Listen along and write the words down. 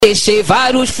Deixei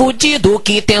vários fudidos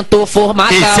que tentou formar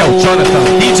caô. Esse é o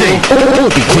Jonathan, DJ.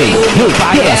 Meu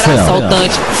pai era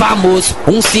assaltante, famoso,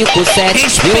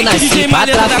 157. Eu nasci pra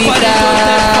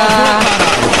traficar.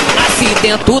 Nasci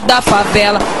dentro da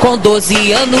favela, com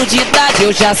 12 anos de idade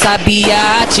eu já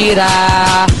sabia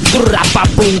atirar.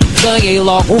 Rapapum, ganhei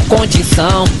logo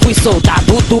condição. Fui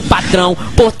soldado do patrão,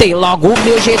 portei logo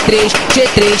meu G3.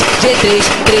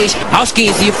 Aos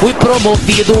 15 fui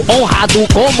promovido, honrado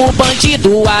como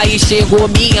bandido. Aí chegou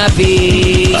minha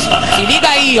vez. Se liga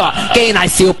aí, ó. Quem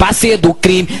nasceu pra ser do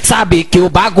crime sabe que o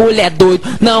bagulho é doido.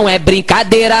 Não é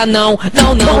brincadeira, não.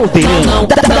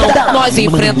 Nós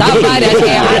enfrentamos várias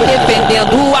guerras,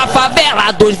 defendendo a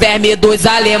favela dos vermes, dos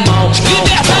alemão.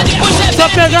 Essa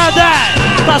pegada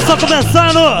tá só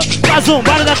começando. Mais um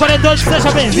baile da 42,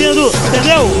 seja bem-vindo,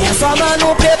 entendeu? É só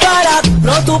mano preparado,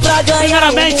 pronto pra ganhar.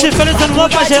 Primeiramente, feliz ano novo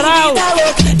pra geral.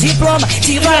 Diploma,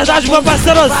 de verdade, meu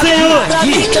parceiro Ocinho.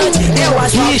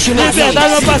 De verdade,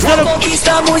 meu parceiro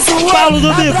Paulo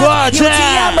do Bigode.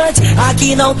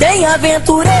 Aqui não tem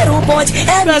aventureiro, bonde.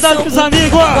 É verdade, meus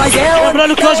amigos.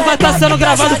 Lembrando que hoje vai estar sendo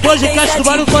gravado o podcast do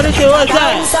Baile 48.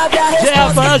 G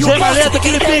Rafael, G Malleta,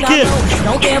 aquele pique.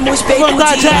 Não temos peito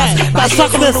vontade, tá só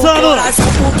começando.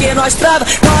 Porque nós trava,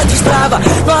 nós destrava.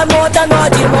 Nós monta, nós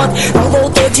desmonta. Não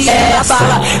voltou de a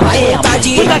bala.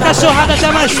 Muita cachorrada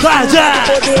até mais tarde.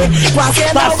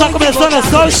 Tá só começando, é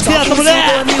só o esquenta,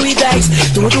 mulher. 2010,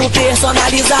 tudo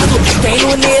personalizado. Tem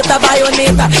luneta,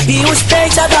 baioneta e os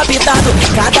pentes adaptados.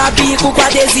 Cada bico com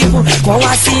adesivo, com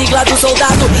a sigla do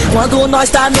soldado. Quando nós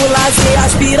tá no lazer,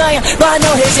 as piranha, nós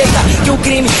não rejeita. Que o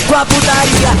crime com a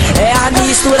putaria é a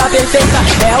mistura perfeita.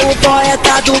 É o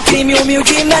poeta do crime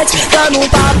humildemente dando um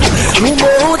papo. No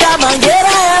morro da Mangueira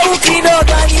é o crime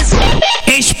organizado.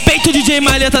 Respeita o DJ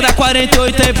Malleta da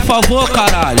 48 aí, por favor,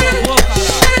 caralho.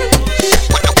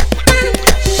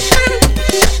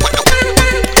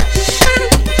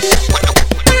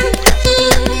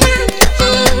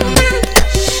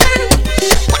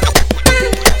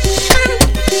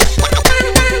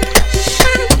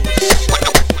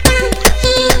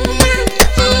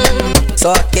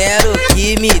 Só quero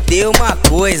que me dê uma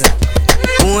coisa.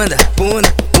 Bunda,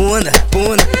 bunda, bunda,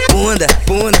 bunda, bunda,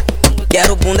 bunda.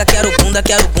 Quero bunda, quero bunda,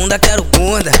 quero bunda, quero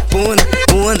bunda. Bunda,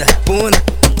 bunda, bunda.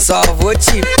 Só vou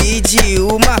te pedir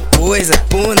uma coisa.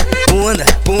 Bunda, bunda,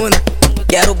 bunda.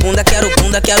 Quero bunda, quero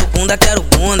bunda, quero bunda, quero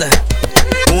bunda.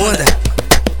 Bunda.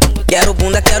 Quero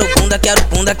bunda, quero bunda, quero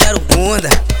bunda, quero bunda.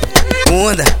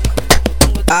 Bunda.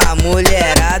 A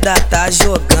mulherada tá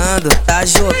jogando, tá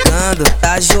jogando,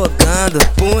 tá jogando.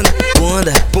 Bunda,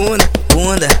 bunda, bunda,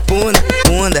 bunda, bunda,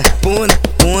 bunda, bunda,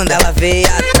 bunda. Ela veio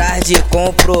atrás de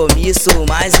compromisso,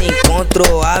 mas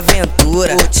encontrou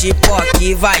aventura. O tipo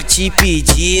aqui vai te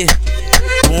pedir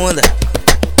bunda,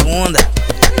 bunda,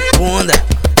 bunda.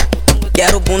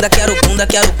 Quero bunda, quero bunda,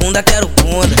 quero bunda, quero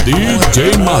bunda.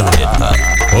 DJ Malleta,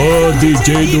 o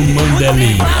DJ do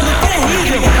Mandelinho.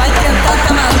 Vai tentar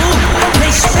tá maluco?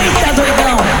 Respeita,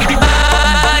 doidão.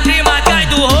 A lágrima cai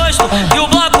do rosto e o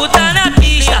bloco tá na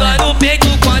pista. No peito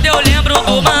quando eu lembro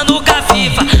do mano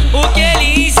Cafifa. O que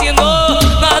ele ensinou,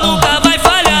 nós nunca vai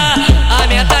falhar. A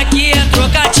meta aqui é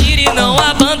trocar tiro e não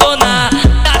abandonar.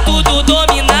 Tá tudo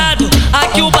dominado,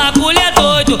 aqui o bagulho é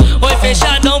doido. Foi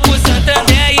fechadão pro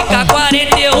Santander e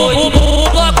K48. O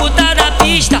bloco tá na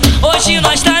pista, hoje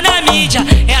nós tá na mídia.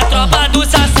 É a tropa do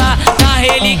Sassá, na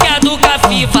relíquia do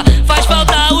Cafifa. Faz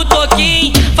falta o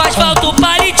toquinho, faz falta o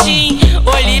palitinho.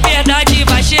 Oi, liberdade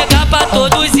vai chegar pra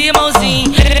todos,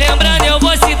 irmãozinho. Lembrando, eu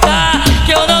vou citar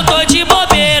que eu não tô de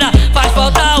bobeira. Faz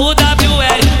falta o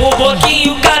WL, o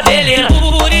boquinho cabeleira.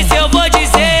 Por isso eu vou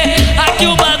dizer, aqui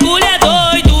o bagulho é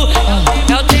doido.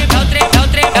 É o trem, é o trem, é o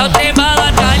trem, é o trem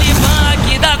bala talibã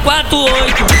aqui da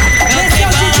 48.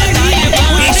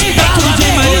 Respeita o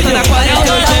DJ Malleta da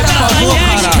 48 aí, por favor,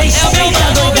 caralho. É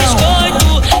o meu biscoito,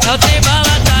 é o trem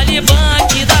bala talibã.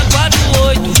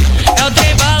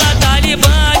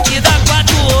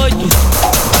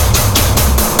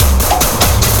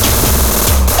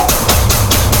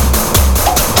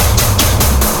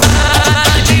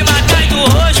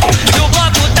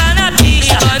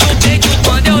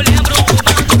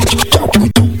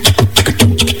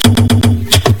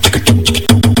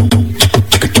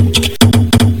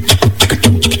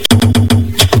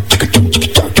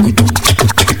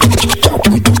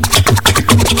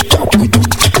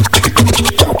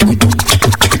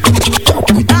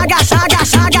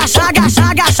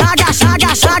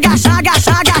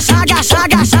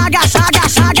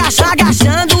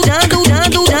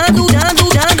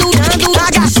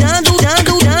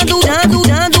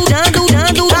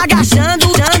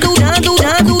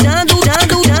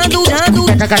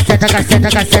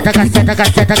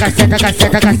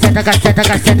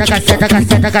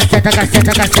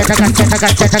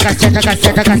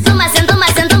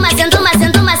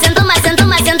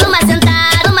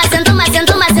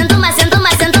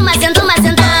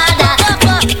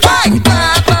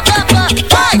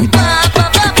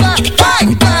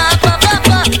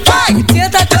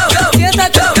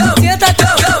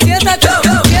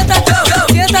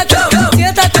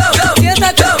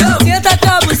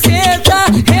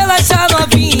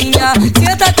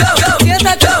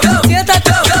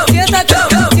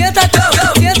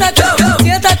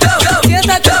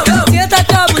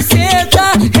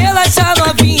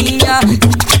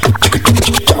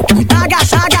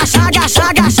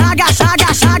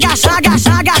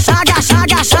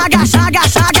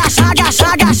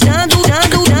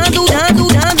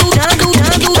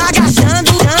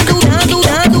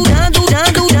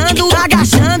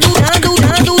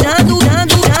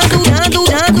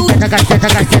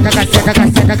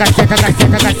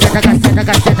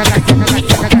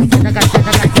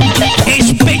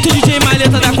 Respeita o DJ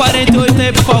Malleta da 48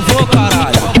 aí, por favor,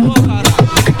 caralho.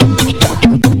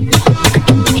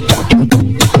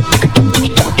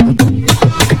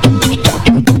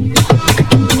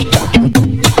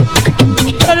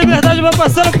 A liberdade vai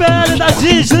passando o PL da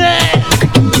Disney.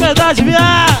 Verdade,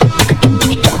 viado.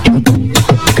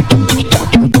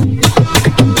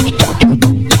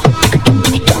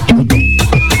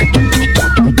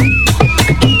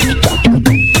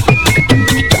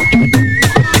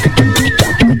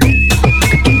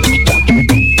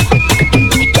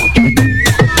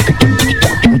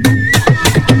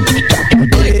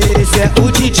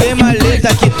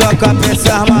 Que toca pra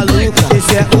essas malucas.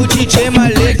 Esse é o DJ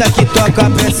Malleta que toca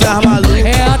pra essas malucas.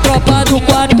 É a tropa do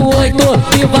 48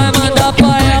 que vai mandar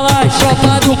pra elas.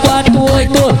 Tropa do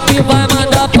 48 que vai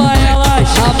mandar pra elas.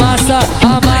 Amassa,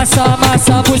 amassa,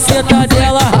 amassa a buceta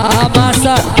dela.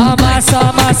 Amassa, amassa,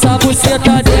 amassa a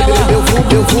buceta dela.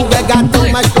 Meu vulgo é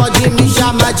gatão, mas pode me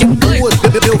chamar de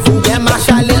puto. Meu vulgo é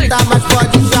marcha lenta, mas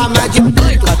pode chamar de puto.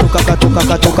 Catuca, catuca,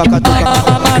 catuca,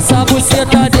 catuca. Amassa a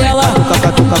buceta dela.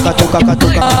 Catuca, catuca,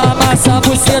 catuca. Amassa a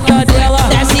buceta dela.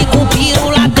 Desce com piro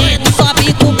lá dentro,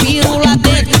 sobe com piro lá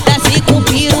dentro. Desce com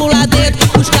piro lá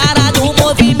dentro, os caras do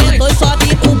movimento. Oi,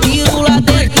 sobe com piro lá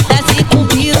dentro, desce com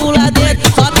piro lá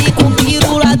dentro. Sobe com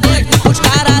piro lá dentro, os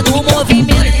caras do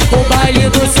movimento. O baile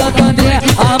do Santo André,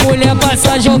 a mulher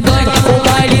passa jogando. O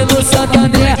baile do Santo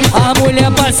André, a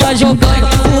mulher passa jogando.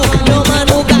 Meu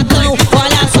mano gatão,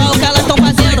 olha só o que elas tão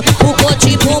fazendo. Ficou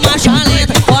tipo marcha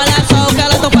lenta, olha só o que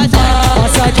elas tão fazendo.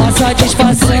 Passa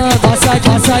disfarçando,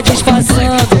 passa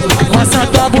disfarçando. Passa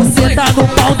tua buceta no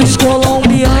pau dos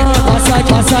colombianos.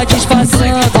 Passa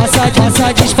disfarçando,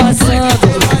 passa disfarçando.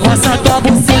 Passa tua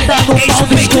buceta no pau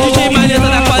dos Respeita o DJ Malleta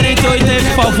da colombianos. 48 aí,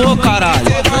 por favor, caralho.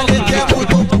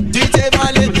 DJ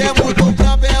Malleta é muito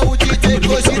brabo, é o DJ que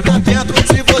hoje tá dentro.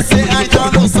 Se você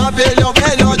ainda não sabe, ele é o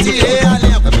melhor de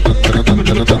realengo.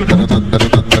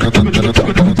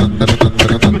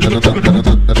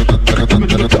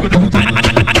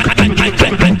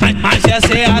 Mas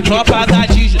essa é a tropa da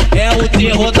Disney, é o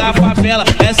terror da favela.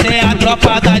 Essa é a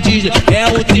tropa da Disney, é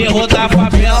o terror da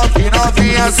favela.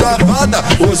 Novinha safada,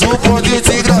 usa um bonde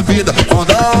de engravida.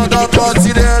 Quando a onda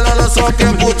pode nela, ela só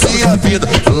quer curtir a vida.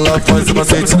 Ela faz o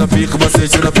macete na pica,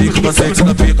 macete na pica, macete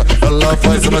na pica. Ela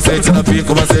faz o macete na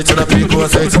pica, macete na pica,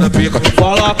 macete na pica.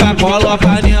 Coloca,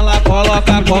 coloca nela,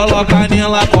 coloca, coloca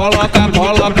nela, coloca,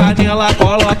 coloca nela,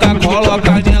 coloca,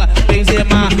 coloca nela.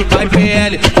 Benzema, vai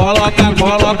PL, coloca,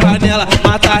 coloca nela.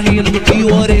 Mata rindo e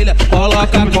orelha,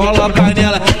 coloca, coloca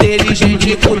nela.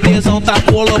 Inteligente com tesão, tá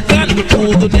colocando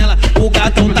tudo nela. O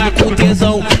gatão tá com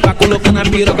tesão, vai colocando a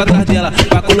piroca atrás dela,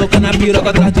 vai colocando a piroca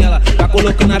atrás dela, vai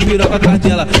colocando a piroca atrás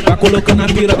dela, vai colocando a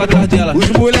piroca atrás dela. Os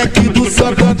moleque do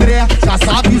Santo André já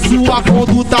sabe sua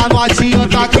conduta, não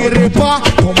adianta querer pá.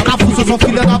 Toma na fuça, sua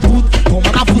filha da puta.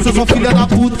 Toma na fuça, sua filha da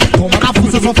puta. Toma na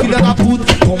fuça, sua filha da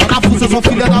puta. Toma na fuça, sua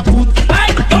filha da puta.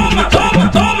 Ai, toma, toma,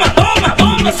 toma, toma,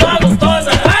 toma, sua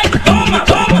gostosa. Ai, toma,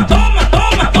 toma, toma,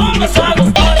 toma, toma, sua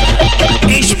gostosa.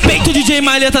 Respeita o DJ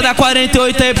Malleta da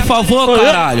 48 aí, por favor,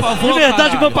 caralho.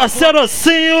 Liberdade, meu parceiro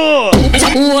Ossinho.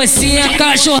 O ossinho é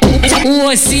cachorro, o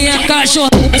ossinho é cachorro,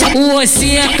 o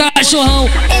ossinho é cachorrão.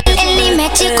 Ele me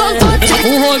mete com tudo.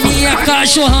 O Rominho é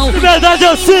cachorrão. De verdade é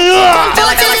assim, ó.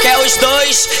 Ela quer os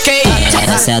dois, que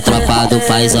Essa é a tropa do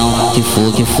paizão, que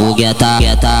fogueta,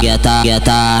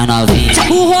 novinha.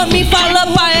 O Rominho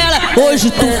falou pra ela, hoje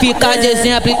tu fica de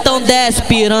exemplo, então desce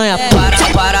piranha.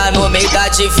 para no meio da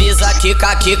divisa,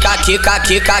 quica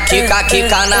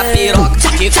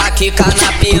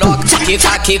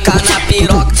na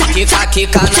piroca,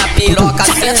 quica na piroca,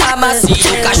 senta macio,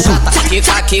 cachota,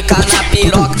 quica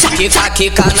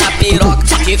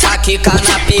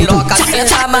na piroca,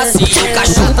 senta macio,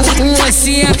 cachota. O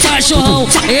esse é cachorrão,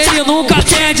 ele nunca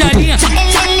perde a linha.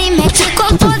 Ele mete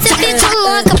com tudo e fica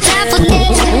louca pra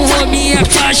fuder. O Rominho é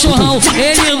cachorrão,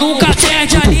 ele nunca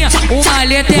perde a linha. O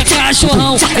Malleta é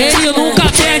cachorrão, ele nunca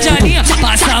perde a linha.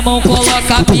 Passa a mão,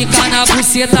 coloca a pica na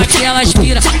buceta que ela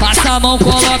aspira. Passa a mão,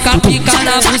 coloca a pica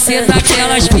na buceta que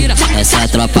ela aspira. Essa é a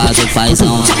tropa do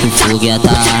paizão, que fogueta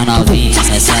novinha.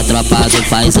 Essa é a tropa do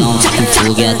paizão, que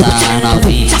fogueta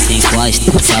novinha. Se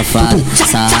encosta, safado,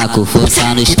 sarraco,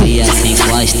 força nos cria. Se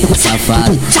encosta,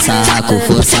 safado, sarraco,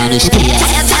 força nos cria.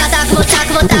 Ela tá com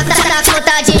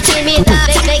vontade de te me dar.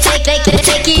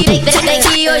 Vem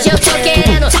que hoje eu tô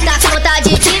querendo. Tá com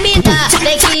vontade de me dar.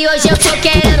 Vem que hoje eu tô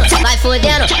querendo. Vai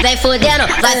fodendo.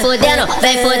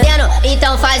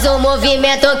 Então faz um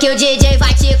movimento que o DJ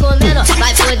vai te comendo.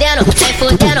 Vai fodendo.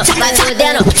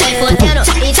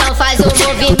 Então faz um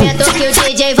movimento que o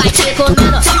DJ vai te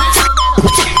comendo.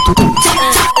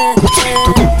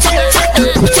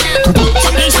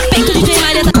 Respeita o DJ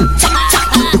Malleta.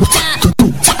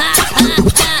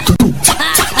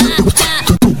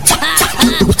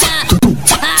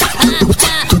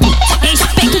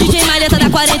 Respeita o DJ Malleta da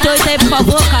 48 aí, por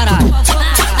favor, caralho.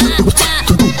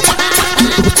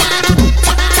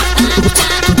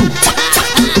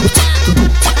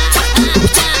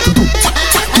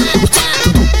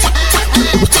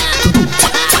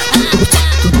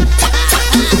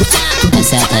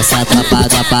 Essa é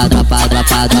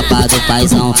a tropa do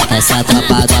paizão. Essa é a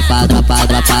tropa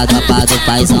do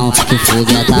paizão. Que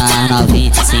fogueta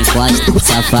novinha, se encosta,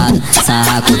 safado,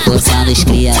 sarraco, força nos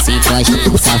cria. Se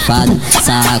encosta, safado,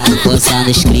 sarraco, força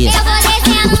nos cria. Eu vou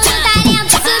descendo no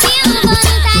talento, subindo, vou no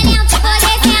talento. Vou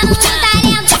descendo no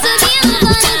talento, subindo, vou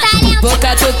no talento.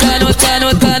 Boca tocando,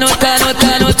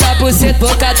 tá buceta.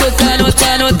 Boca tocando,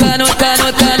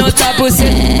 tá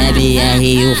buceta. MR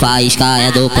e o Faísca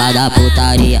é dupla da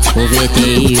putaria. O VT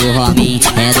e o Rominho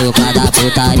é dupla da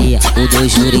putaria. O do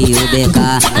Júri e o BK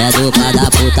é dupla da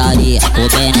putaria. O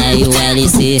Bené e o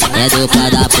LC é dupla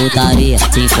da putaria.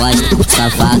 Se encosta,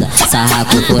 safada,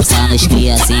 sarraco, força nos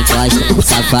cria. Se encosta,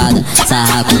 safada,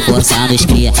 sarraco, força nos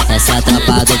cria. Essa é a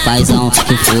tropa do paizão,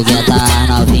 que fogueta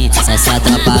novinha. Essa é a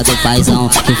tropa do paizão,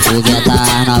 que fogueta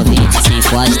novinha. Se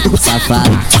encosta,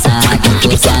 safada, sarraco,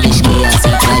 força nos cria. Se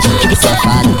encosta,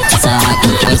 safada, sarraco,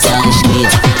 força nos cria.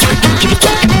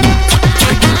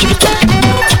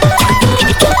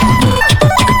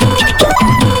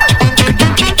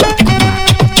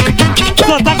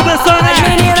 Só tá começando, né? As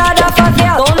meninas da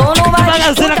favela, tô no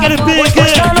Fazendo aquele pique.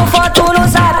 postando foto no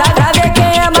zap, pra ver quem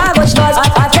é mais gostosa.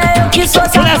 Até eu que sou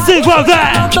Olha assim, não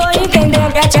tô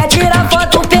entendendo. Quer te atirar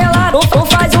foto pelado, ou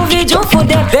faz um vídeo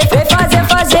fudendo. Vem fazer,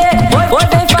 oi,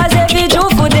 vem fazer vídeo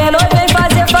fudendo. Oi, vem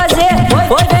fazer,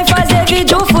 oi, vem fazer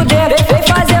vídeo fudendo. Vem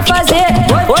fazer,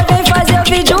 oi, vem fazer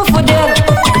vídeo fudendo.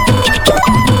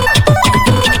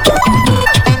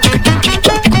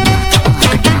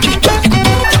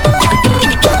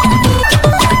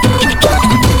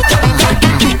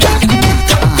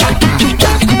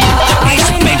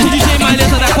 Respeita o DJ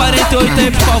Malleta da 48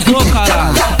 aí, por favor,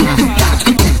 caralho.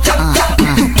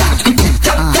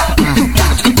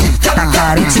 Tá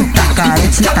carente, porque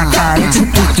tá carente,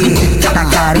 porque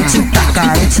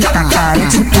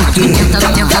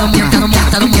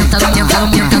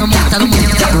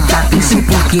tu tá triste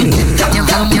porque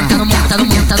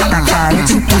tá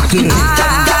carente, porque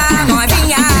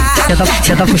cê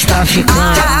tá pros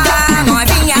traficantes,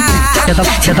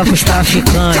 cê tá pros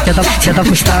traficantes, cê tá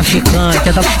pros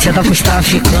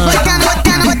traficantes.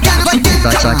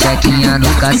 Só tchequinha no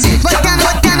cacete.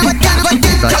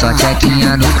 Só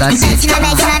tchequinha no cacete.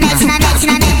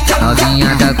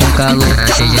 Novinha tá com calor.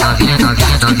 Cheia de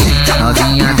novinha.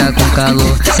 Novinha tá com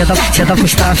calor. Cê tá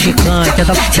pros traficantes,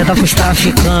 cê tá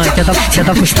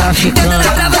pros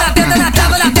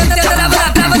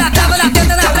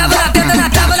traficantes.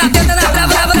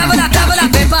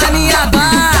 Vem pra minha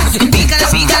base, pica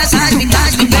nessas, vem pra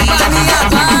minha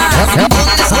base,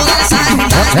 pula nessas, vem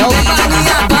pra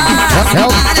minha base,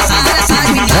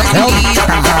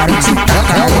 Tá carente,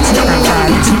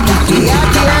 porque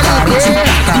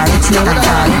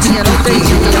Não tem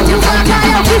jeito, eu vou falar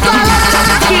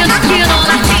aqui no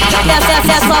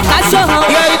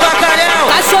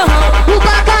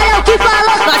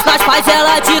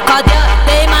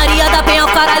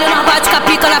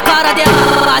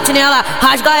nela,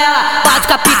 rasga ela, bate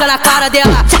com a pica na cara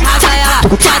dela, rasga ela,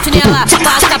 bate nela,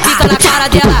 bate com a pica na cara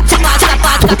dela, bate com a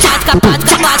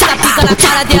pica na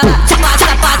cara dela, bate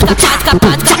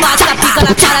com a pica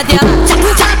na cara dela.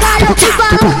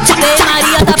 Ei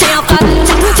Maria tá bem ao caralho,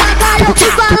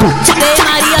 ei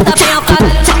Maria tá bem ao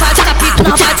caralho, não bate com a pica,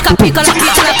 não bate com a pica na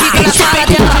cara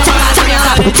dela, bate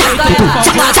nela, rasga ela,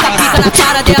 bate com a pica na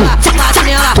cara dela, bate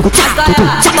nela, rasga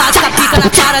ela, bate com a pica na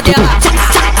cara dela.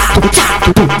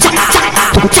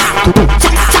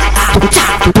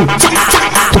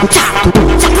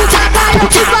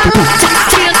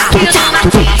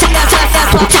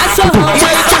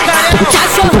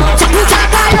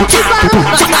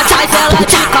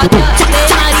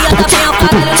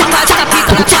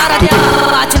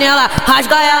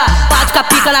 Rasga ela, bate com a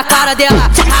pica na cara dela,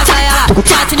 rasga ela,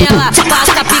 bate nela,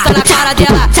 bate com a pica na cara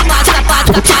dela, bate com a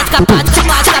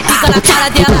pica na cara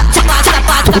dela,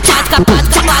 bate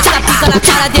com a pica na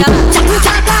cara dela.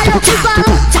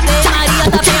 Ei Maria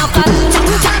tá bem ao caralho.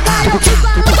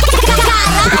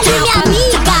 Caralho, minha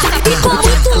amiga, ficou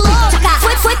muito louca.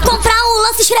 Foi comprar um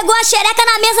lance, esfregou a xereca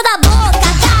na mesa da boca.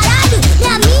 Caralho,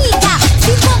 minha amiga,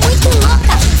 ficou muito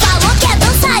louca. Falou que é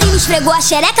dançarina, esfregou a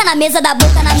xereca na mesa da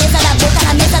boca, na mesa da boca,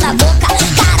 na mesa da boca.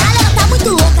 Caralho, ela tá muito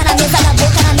louca na mesa da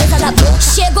boca, na mesa da boca.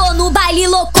 Chegou no baile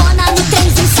loucona, no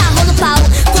trenzinho, sarrou no pau.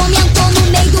 Comentou no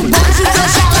meio do bonde que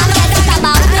hoje ela quer ficar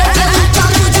mal. Bebeu um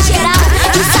copo de geral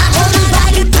e sarrou no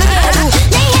baile inteiro.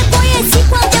 Nem reconheci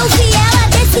quando eu vi ela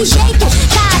desse jeito.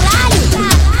 Caralho,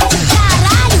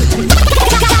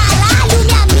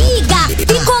 minha amiga,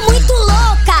 ficou muito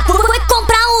louca. Foi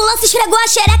comprar um lance, esfregou a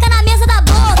xereca na mesa da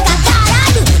boca.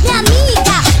 Caralho, minha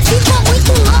amiga, ficou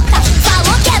muito louca.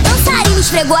 Falou que é dançarina,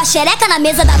 esfregou a xereca na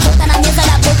mesa da boca, na mesa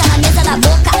da boca, na mesa da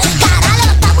boca. Caralho,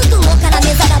 ela tá muito louca na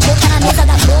mesa da boca, na mesa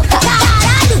da boca.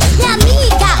 Caralho, minha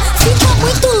amiga, ficou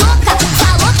muito louca.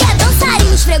 Falou que é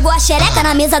dançarina, esfregou a xereca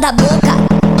na mesa da boca.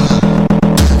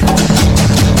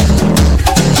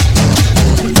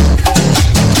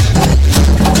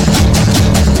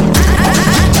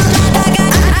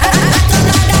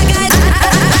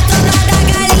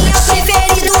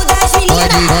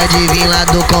 Pode vir lá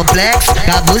do complexo,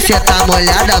 que a buceta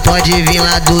molhada. Pode vir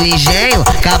lá do engenho,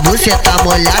 que a buceta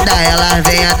molhada. Elas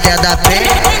vem até da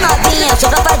penha. Vem novinha, eu sou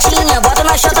safadinha, bota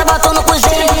na chota, boto no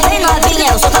cozinho. Vem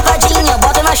novinha, eu sou safadinha,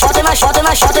 bota na chota, na chota,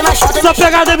 na chota, na chota. Essa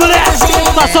pegada aí, moleque,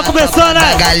 tá só começando,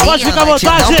 né? Pode ficar à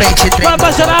vontade, vai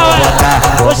pra geral,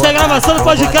 hoje tem gravação do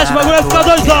podcast, o bagulho vai ficar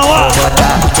doidão, ó.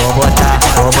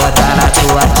 Vou botar na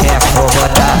tua tcheca, vou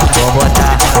botar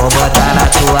na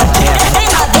tua tcheca. Vem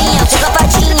novinha, eu sou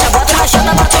safadinha, bota na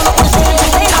chota, boto no cozinho.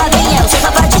 Vem novinha, eu sou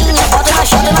safadinha, bota na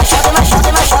chota, na chota, na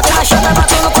chota, na chota, na chota,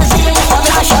 boto no cozinho.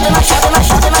 Bota na chota, na chota, na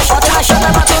chota, na chota, na chota,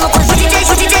 boto no cozinho.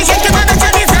 O DJ que manda te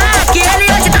avisar que ele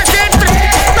hoje tá sempre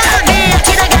parabéns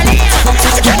aqui da galinha.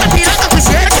 Taca piroca com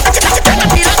jeito, taca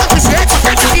piroca com jeito,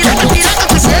 taca piroca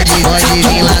com jeito. Pode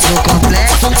vir lá do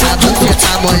complexo, a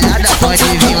buceta molhada. Pode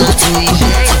vir lá do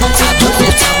engenho, a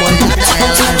buceta molhada.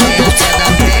 Ela vem até da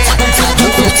penha, a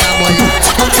buceta molhada.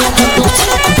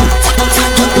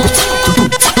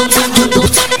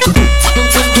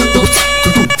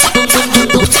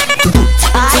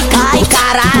 Ai,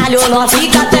 caralho, não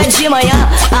fica até de manhã.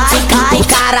 Ai,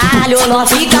 caralho, não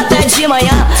fica até de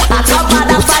manhã. A tropa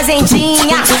da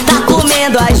fazendinha tá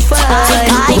comendo as fãs.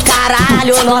 Ai,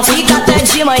 caralho, não fica até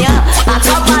de manhã. A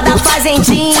tropa da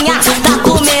fazendinha tá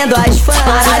comendo as fãs.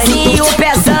 Parazinho, o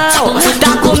pezão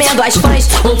tá comendo as fãs.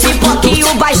 O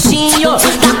pipoquinho baixinho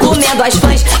tá comendo as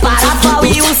fãs. Parafal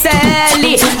e o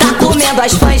CL tá comendo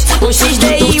as fãs. O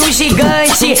XD e o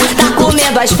gigante tá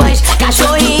comendo as fãs.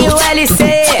 Cachorrinho LC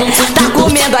tá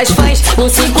comendo as fãs. O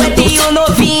 50 e o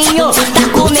novinho tá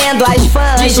comendo as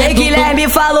fãs. DJ Guilherme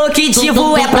falou que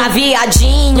divo é pra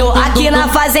viadinho. Aqui na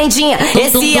fazendinha,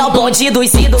 esse é o bonde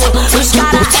dos ídolos. Os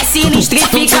cara é sinistro e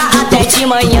fica até de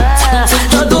manhã.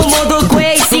 Todo mundo com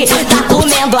esse tá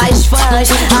comendo as fãs.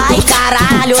 Ai,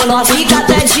 caralho, não fica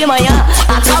até de manhã.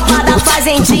 A tropa da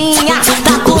fazendinha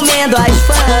tá comendo as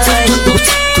fãs.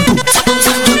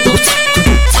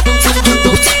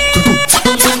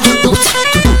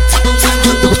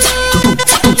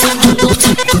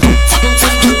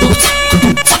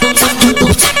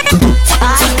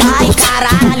 Ai,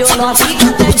 caralho, não fica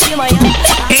até de manhã.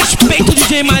 Respeita o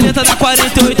DJ Malleta da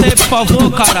 48 aí, por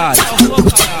favor, caralho.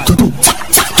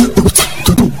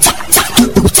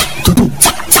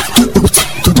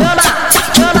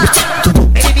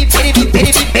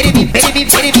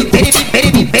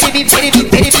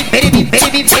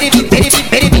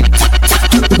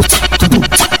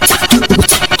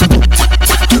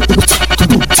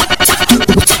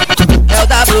 É o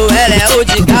WL, é o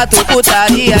de gato, o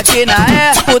putaria que na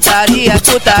é, putaria,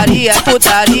 putaria,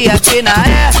 putaria que na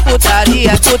é,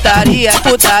 putaria, putaria,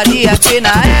 putaria que na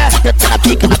é. Senta na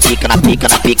pica, na pica, na pica,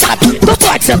 na pica, na pica. Tu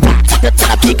pode sentar. Senta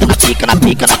na pica, na pica, na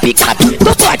pica, na pica, na pica.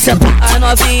 Tu pode sentar. As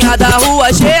novinha da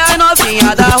rua, cheia, as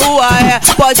novinha da rua é.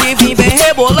 Pode vir bem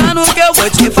rebolando que eu vou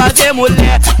te fazer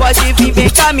mulher. Pode vir bem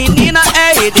com a menina,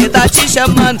 RD tá te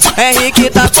chamando, Henrique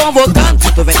tá convocando.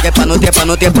 Tu vem trepando,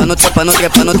 trepando, trepando, trepando,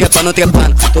 trepando, trepando,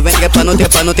 trepando. Tu vem trepando,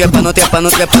 trepando, trepando,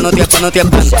 trepando, trepando, trepando,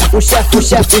 trepando. O chefe, o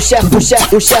chefe, o chefe, o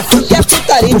chefe, o chefe quer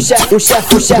putaria. O chefe, o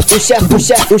chefe, o chefe, o chefe, o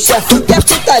chefe, o chefe quer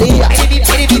putaria.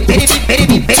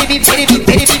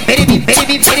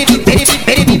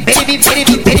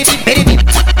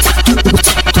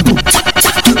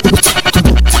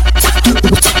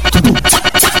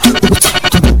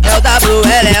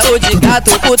 É o de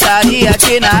gato, putaria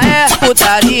que na é,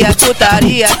 putaria,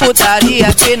 putaria,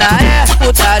 putaria que na é,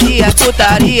 putaria,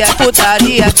 putaria,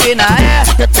 putaria que na é.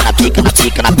 Senta na pica, na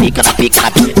pica, na pica, na pica,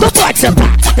 na pica. Tu pode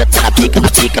sentar. Senta na pica, na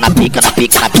pica, na pica, na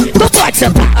pica, na pica. Tu pode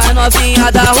sentar. As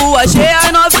novinha da rua, cheia,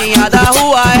 as novinha da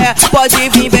rua é. Pode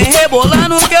vir bem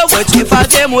rebolando que eu vou te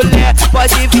fazer mulher.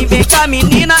 Pode vir bem com a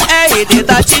menina, RD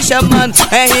tá te chamando,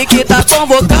 Henrique tá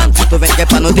convocando. Tu vem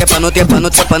trepando, trepando, trepando,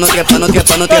 trepando, trepando,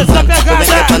 trepando, trepando. Tu vem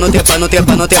trepando, trepando,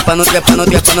 trepando, trepando, trepando,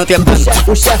 trepando,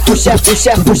 trepando. O chefe, o chefe, o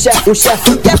chefe, o chefe, o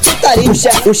chefe quer putaria. O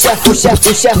chefe, o chefe, o chefe,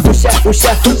 o chefe, o chefe, o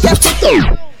chefe quer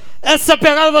putaria. Essa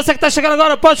pegada, você que tá chegando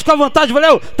agora, pode ficar à vontade,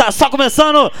 valeu? Tá só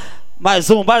começando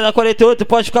mais um Baile da 48,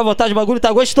 pode ficar à vontade, o bagulho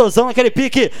tá gostosão naquele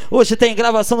pique. Hoje tem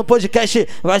gravação no podcast,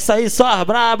 vai sair só as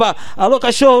braba. Alô,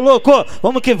 cachorro louco,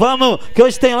 vamos que vamos, que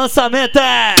hoje tem lançamento.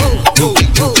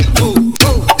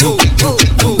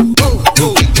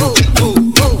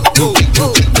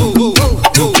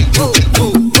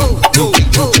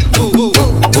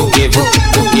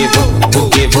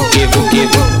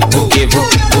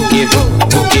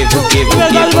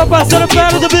 Verdade, meu parceiro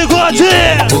Pedro do Bigode.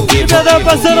 Verdade,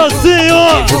 parceiro Ocinho.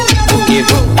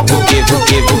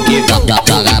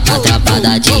 Joga pra tropa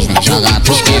da Disney, joga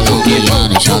pros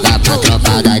colombianos. Joga pra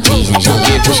tropa da Disney,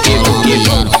 joga pros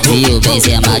colombianos. Vi o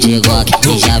Benzema de Glock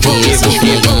e já vi se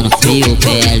esfregando. Vi o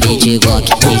PL de Glock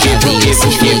e já vi se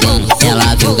esfregando.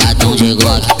 Ela viu o gatão de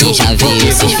Glock e já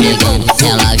veio se esfregando.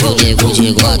 Ela viu o nego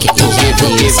de Glock e já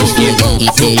veio se esfregando.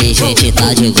 Inteligente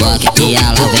tá de Glock e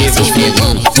ela vem se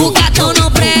esfregando. O gatão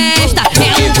não presta,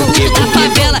 é o puto da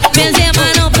favela. Benzema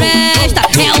não presta,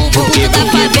 é o puto da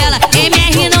favela.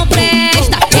 MR não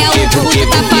presta, é o puto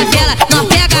da favela. Nós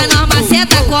pega, nós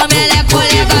maceta como ela é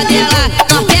colega dela.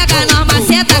 Nós pega, nós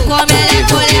maceta como ela é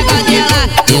colega dela.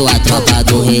 Eu a tropa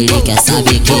do relíquia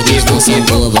sabe que eles não são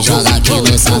bobos. Joga aqui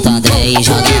no Santo André e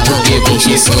joga lá no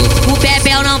bicho solto. O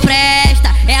Bebel não presta,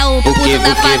 é o puto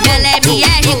da favela.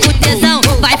 MR com tesão,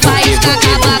 vai faísca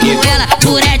acabar com ela.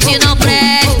 Durete não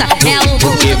presta, é o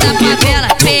puto da favela.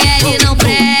 PL não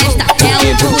presta, é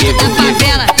o puto da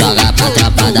favela. Joga pra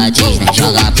tropa da Disney,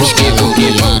 joga pros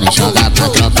colombianos. Joga pra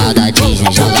tropa da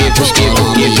Disney, joga pros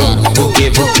colombianos.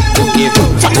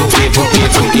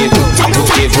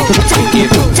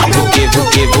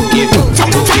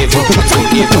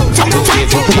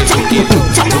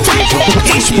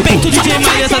 Respeita o DJ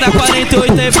Malleta da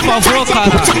 48 aí, por favor,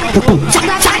 cara.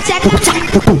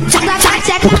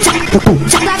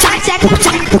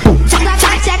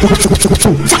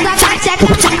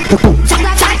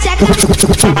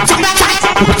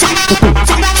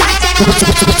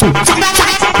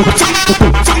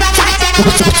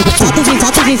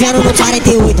 Só tô vivendo no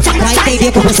 48 pra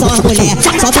entender como são as mulheres.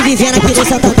 Só tô vivendo aqui no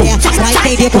Santo André pra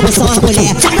entender como são as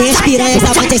mulheres. Tem as piranhas,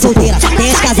 amantes solteiras,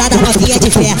 tem as casadas novinhas de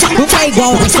fé. Nunca é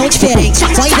igual, elas são diferentes.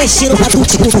 Só investindo pra tu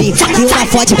descobrir que uma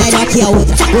fode melhor que a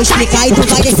outra. Vou explicar e tu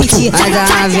vai decidir. Mas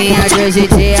a novinha de hoje em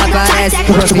dia parece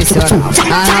profissional.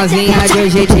 A novinha de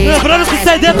hoje em dia. Lembrando que o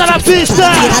CD tá na pista.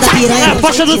 É a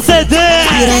faixa do CD.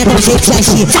 Piranha tem um jeito de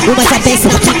agir. Uma só pensa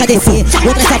na pica descer,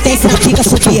 outra só pensa na pica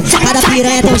subir. Cada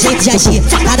piranha tem um jeito de agir,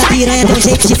 cada piranha tem um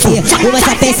jeito de ser. Uma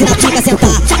só pensa na pica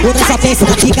sentar, outra só pensa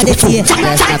na pica descer.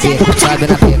 Desce na pica, sobe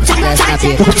na pica, desce na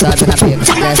pica, sobe na pica,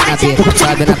 desce na pica,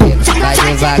 sobe na pica. Vai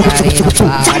devagarinho, não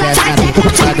para, desce na pica,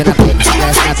 sobe na pica,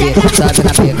 desce na pica, sobe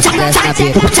na pica, desce na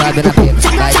pica, sobe na pica.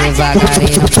 Vai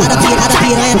devagarinho, não para. Cada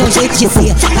piranha tem um jeito de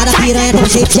ser, cada piranha tem um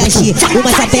jeito de agir.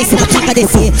 Uma só pensa na pica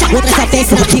descer, outra só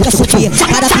pensa na pica subir.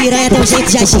 Cada piranha tem um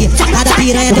jeito de agir, cada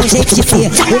piranha tem um jeito de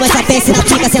ser. Uma só pensa na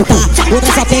pica sentar,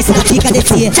 outra só pensa na pica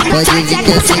descer. Pode vir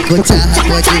que eu sem cucharra,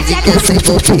 pode vir que eu sem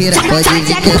bobeira. Pode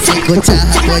vir que eu sem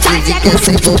cucharra, pode vir que eu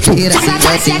sem bobeira.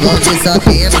 Se envolve só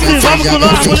vendo, mas só joga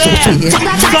sem chuteira.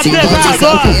 Se envolve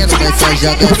só vendo, mas só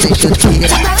joga sem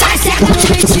chuteira.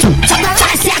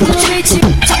 Século 20,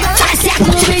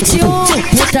 século 21.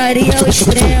 putaria ao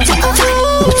extremo.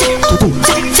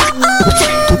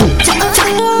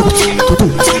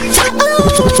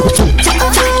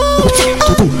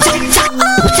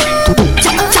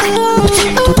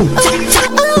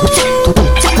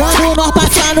 Quando nós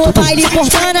passar no baile,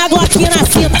 cortando a glock na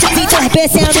cinta, se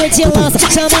entorpecendo de lança,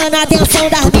 chamando a atenção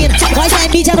das minas. Nós é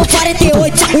mídia no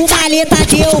 48, o Malleta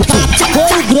deu o papo.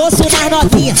 Couro grosso nas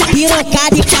novinhas,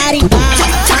 pirocada e carimbada.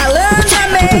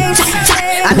 Malandramente,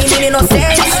 a menina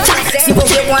inocente se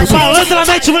envolveu com a gente.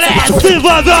 Malandramente, mulher, se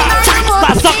envolveu.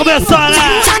 Tá só começando,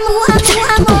 né?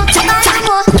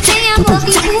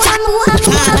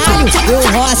 Caralho, eu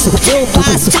roço, eu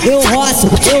passo, eu roço,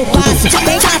 eu passo.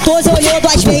 Tem 14, olhou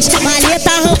 2 vezes,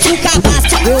 Malleta arranca o cabaço.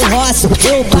 Eu roço,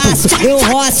 eu passo, eu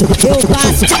roço, eu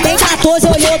passo. Tem 14,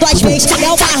 olhou 2 vezes, é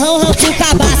o barrão, arranca o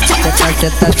cabaço.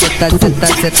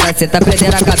 Cê tá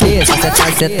prendendo a cabeça.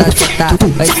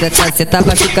 Cê tá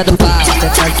machucando o pau.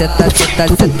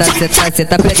 Cê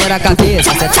tá prendendo a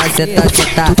cabeça.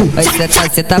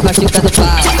 Cê tá machucando o pau.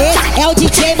 Esse é o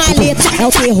DJ Malleta, é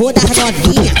o terror das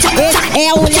novinhas. Esse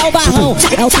é o Léo Barrão,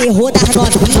 é o terror das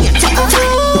novinhas.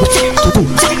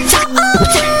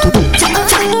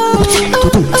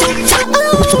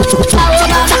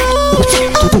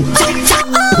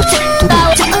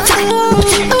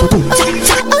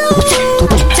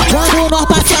 Quando nós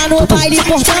passar no baile,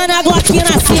 cortando a glock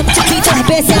na cima, se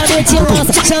entorpecendo de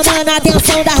lança, chamando a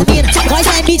atenção das minas. Nós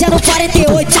é mídia no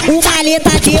 48, o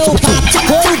Malleta deu o papo.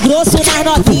 Couro grosso nas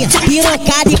novinhas,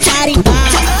 pirocada e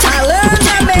carimbada.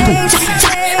 Malandramente,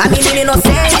 a menina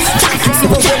inocente se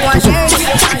envolveu com a gente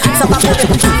só pra poder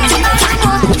curtir.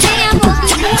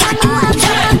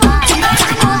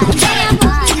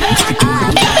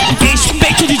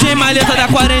 Respeite o DJ Malleta da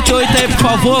 48 aí, por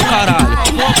favor, caralho.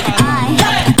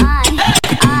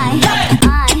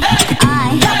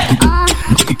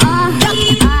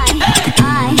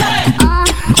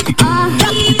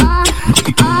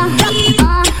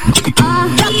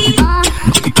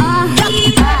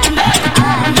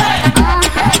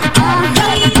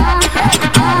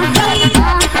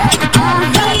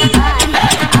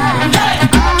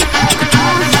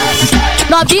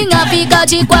 Novinha fica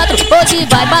de 4, hoje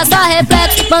vai passar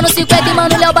reflexo. Mano 50 e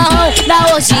mano Léo Barrão,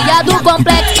 na orgia do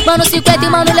complexo. Mano 50 e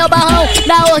mano Léo Barrão,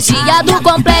 na orgia do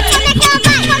complexo.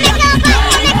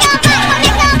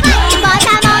 Bota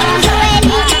a mão no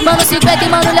joelho. Mano 50 e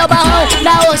mano Léo Barrão,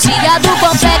 na orgia do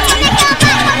complexo.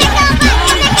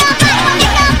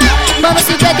 Mano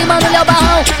 50 e mano Léo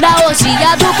Barrão, na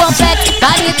orgia do complexo.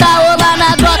 Carita rola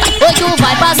na grota, hoje tu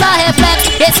vai passar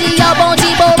reflexo. Esse é o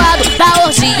bonde bolado, na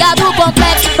orgia do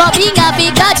complexo. Novinha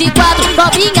fica de 4,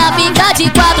 novinha fica de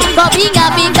 4,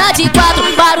 novinha fica de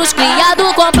 4, para os cria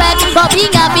do complexo.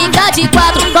 Novinha fica de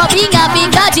 4, novinha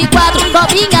fica de 4,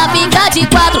 novinha fica de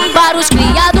 4, para os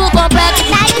cria do complexo.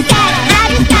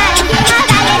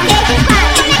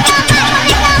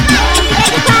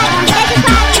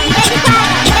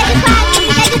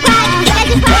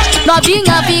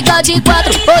 Novinha fica de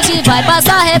 4, hoje vai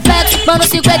passar reflexo. Mano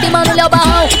 50 e mano Léo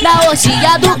Barrão, na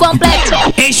orgia do complexo.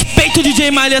 Respeite o DJ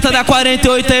Malleta da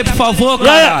 48 aí, por favor,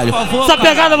 caralho. Essa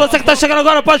pegada, você que tá chegando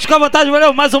agora, pode ficar à vontade,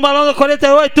 valeu? Mais um balão da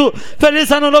 48.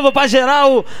 Feliz ano novo pra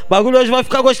geral. O bagulho hoje vai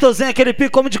ficar gostosinho, aquele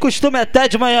pico como de costume até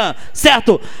de manhã,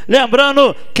 certo?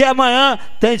 Lembrando que amanhã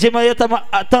tem de manhã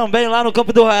também lá no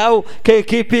Campo do Real, que a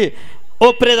equipe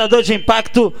O Predador de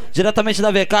Impacto, diretamente da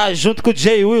VK, junto com o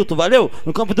DJ Wilton, valeu?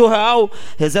 No Campo do Real,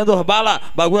 Resenha do Urbala,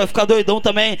 bagulho vai ficar doidão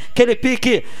também. Aquele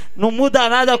pique, não muda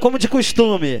nada como de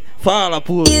costume. Fala,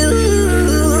 pô.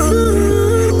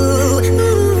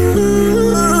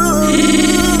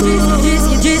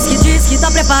 Diz que tá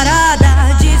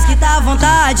preparada, diz que tá à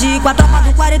vontade. Com a tropa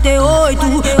do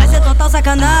 48, vai ser total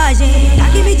sacanagem.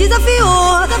 Aqui me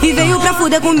desafiou e veio pra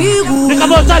fuder comigo. Fica à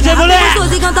vontade aí, mulher.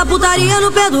 E canta putaria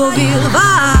no pé do ouvido, vai.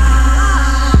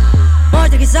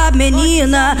 Mostra que sabe,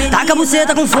 menina, taca a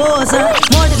buceta com força.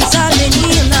 Mostra que sabe,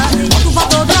 menina, bota o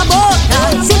fator na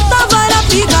boca. Se tava na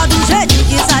pica do jeito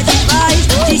que satisfaz,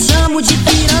 te chamo de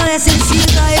piranha,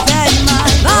 sensita e pede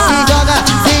mais. Vai.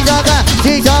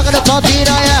 Se joga no pau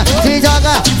piranha. Se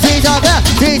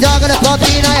joga no pau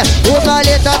piranha. O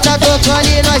Malleta tá tocando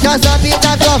e nós já sabe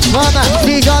da tua fama.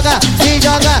 Se joga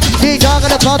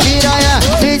no pau piranha.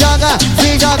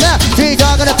 Se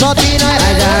joga no pau piranha.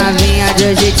 Mas a novinha de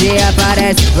hoje em dia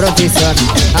parece profissional.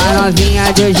 A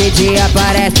novinha de hoje em dia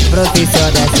parece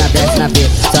profissional. Desce na pica,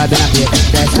 sobe na pica,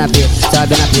 desce na pica,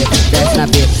 sobe na pica, desce na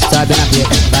pica, sobe na pica.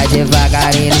 Vai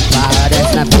devagarinho no pau,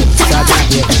 desce na pica, sobe na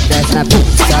pica, desce na pica,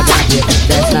 sobe na pica,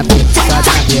 desce na pica, sobe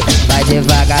na pica. Vai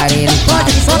devagarinho no pau.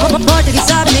 Mostra que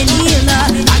sabe, menina,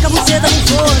 taca a buceta com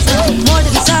força.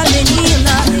 Mostra que sabe,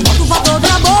 menina, bota o fator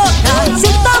na boca.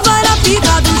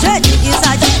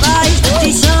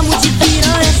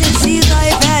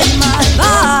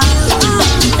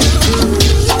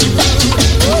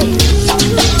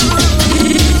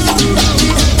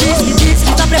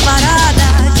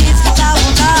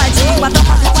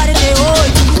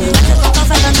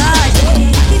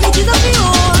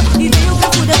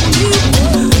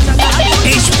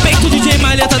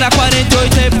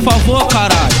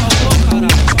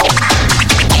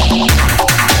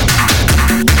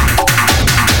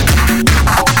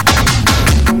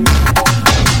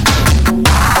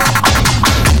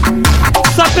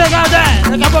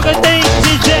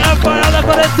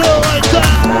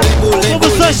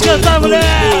 esquentar, mulher.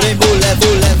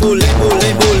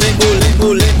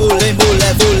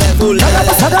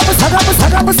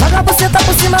 Joga a buceta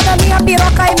por cima da minha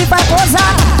piroca e me vai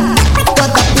gozar.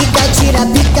 Bota pica, tira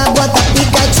pica, bota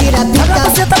pica, tira pica. Joga a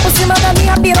buceta por cima da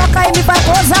minha piroca e me vai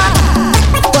gozar.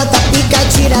 Bota pica,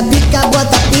 tira pica,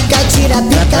 bota pica, tira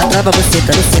pica. Ela trava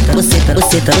buceta, buceta, buceta,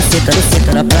 buceta, buceta,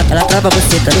 buceta. Ela trava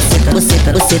buceta, buceta,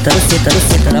 buceta, buceta, buceta,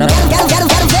 buceta.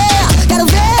 Quero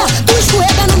ver, tu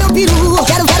escorrega no meu peru.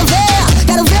 Quero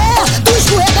ver, tu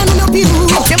escorrega no meu peru.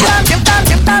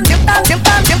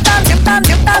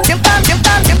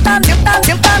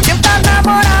 Senta na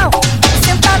moral,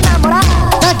 senta na moral.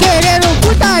 Tá querendo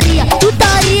putaria,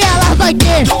 putaria ela vai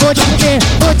ter. Vou te comer,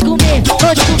 vou te comer,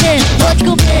 vou te comer, vou te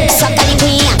comer. Soca a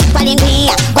linguinha, com a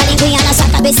linguinha, com a linguinha na sua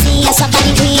cabecinha. Soca a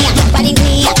linguinha, com a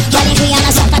linguinha, com a linguinha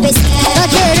na sua cabecinha. Tá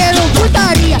querendo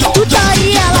putaria,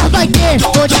 putaria ela vai ter.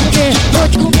 Vou te comer, vou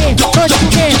te comer, vou te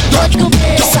comer, vou te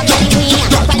comer. Soca a linguinha,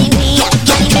 com a linguinha,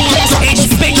 com a linguinha na sua cabecinha.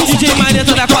 Respeite o DJ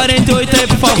Malleta da 48 aí,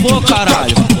 por favor,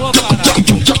 caralho.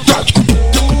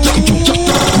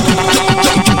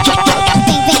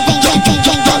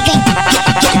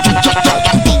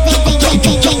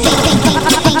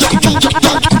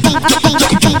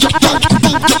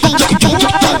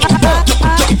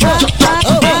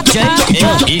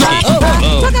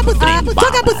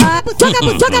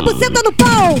 Joga a buceta no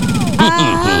pau.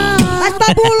 As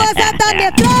fabulosas da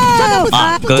metrô.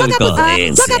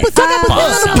 Joga a buceta no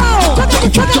pau.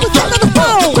 Joga a buceta no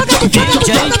pau. Joga a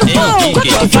buceta no pau.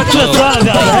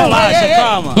 Relaxa,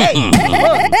 calma.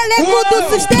 Elegudo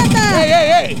sustenta.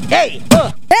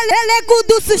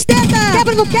 Elegudo sustenta.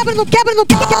 Quebra no quebra no quebra no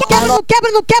quebra no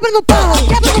quebra no quebra no pau.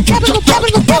 Quebra no quebra no quebra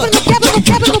no quebra no quebra no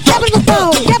quebra no quebra no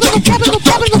pau. Quebra no quebra no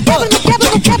quebra no quebra no quebra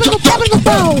no quebra no quebra no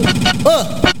pau.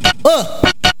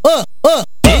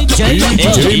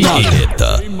 DJ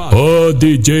Malleta, o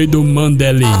DJ do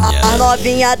Mandelinha. A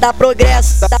novinha da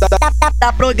progresso,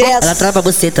 da progresso. Ela trava a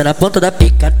buceta na ponta da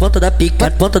pica, ponta da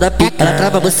pica, ponta da pica. Ela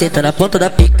trava a buceta na ponta da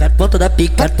pica, ponta da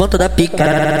pica, ponta da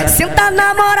pica. Senta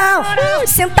na moral,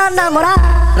 senta na moral.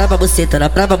 Trava a buceta, na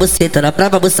trava a buceta, na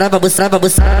trava a buceta, trava a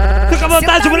buceta. Fica à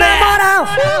vontade, mulher.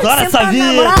 Bora essa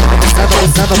vida. Trava a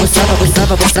buceta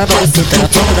na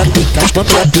ponta da pica,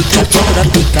 ponta da pica, ponta da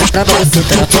pica. Trava a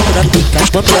buceta na ponta da pica,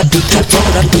 ponta da pica,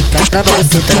 ponta da pica. Trava a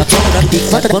buceta na ponta da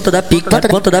pica, ponta da pica,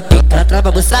 ponta da pica. Trava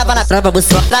a buceta na trava a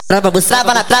buceta, trava a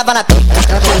buceta na trava na pica.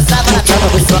 Trava a buceta na trava a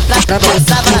buceta, trava a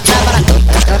buceta na trava na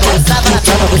pica. Trava a buceta na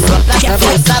trava a buceta, trava a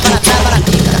buceta na trava na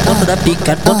pica. Ponta da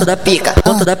pica, ponta da pica,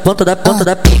 ponta da ponta da ponta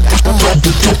da pica, ponta da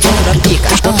pica, ponta da pica,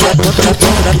 ponta da ponta da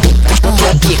ponta da pica, ponta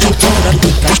da pica, ponta da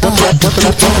pica, ponta da ponta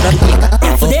da ponta da pica.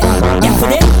 Quer fuder? Quer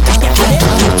fuder? Quer fuder?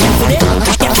 Quer fuder?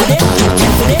 Quer fuder?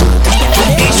 Quer fuder?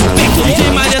 Respeite o DJ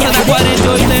Malleta da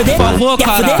 48 aí, por favor,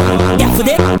 caralho. Quer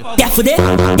fuder? Quer fuder?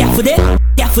 Quer fuder?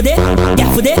 Quer fuder? Quer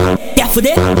fuder? Quer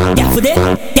fuder? Quer fuder?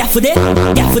 Quer fuder?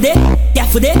 Quer fuder? Quer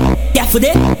fuder? Quer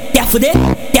fuder? Quer fuder?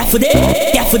 Quer fuder?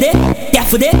 Quer fuder? Quer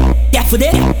fuder? Quer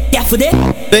fuder? Quer fuder?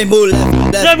 Vem, mulher.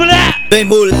 Vem,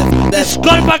 mulher.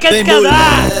 Escolhe pra quem quer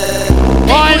dar.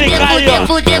 Olha, ele caiu.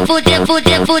 Fuder, fuder,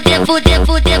 fuder, fuder, fuder, fuder,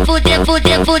 fuder, fuder, fuder,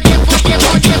 fuder, fuder,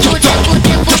 fuder, fuder, fuder,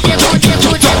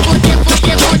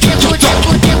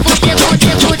 fuder,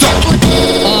 fuder, fuder,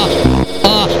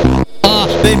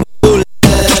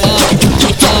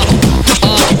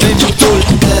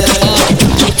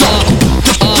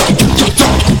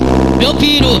 meu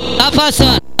piru tá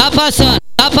passando, tá passando,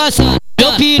 tá passando.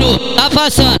 Meu piru tá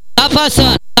passando, tá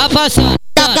passando, tá passando.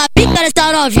 taca pica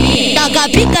nessa novinha, taca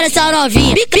pica nessa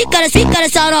novinha, pica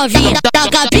nessa novinha,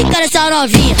 taca pica nessa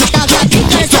novinha, taca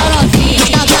pica nessa novinha,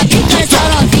 taca pica nessa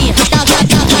novinha, taca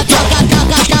pica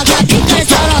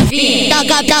nessa novinha,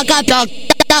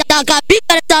 taca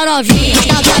pica nessa novinha,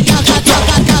 taca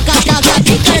pica nessa novinha, taca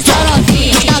pica nessa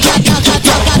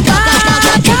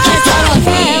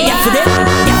novinha. Quer fuder?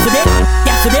 Quer fuder?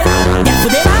 Quer fuder? Quer fuder? Quer fuder? Quer fuder? Quer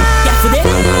fuder? Quer fuder?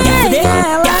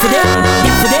 Quer fuder?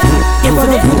 Quer fuder?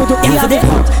 Quer fuder?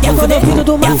 Ouvido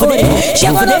do Marfuder,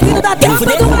 chegou no ouvido da tropa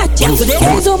do Martins,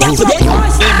 fez uma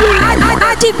proposta.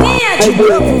 Adivinha? De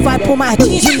novo vai pro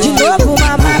Martins, de novo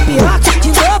mamar piroca, de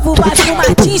novo vai pro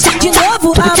Martins, de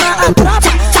novo amar a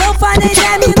tropa. Não falei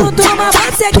 10 minutos, mas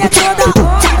você quer toda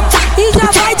hora. E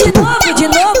já vai de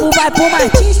novo vai pro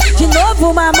Martins, de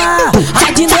novo mamar.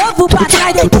 De novo pra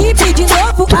trás da equipe, de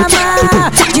novo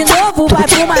amar. De novo vai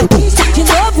pro Martins, de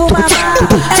novo mamar.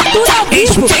 É tudo ao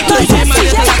vivo, nós é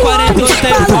sujeito homem.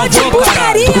 Falou de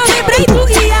putaria, eu lembrei do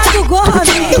Iago Gomes.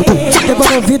 Chegou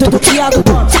no ouvido do Iago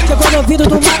Gomes, chegou no ouvido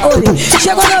do Maori,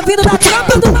 chegou no ouvido da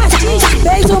tropa do Martins,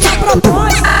 fez uma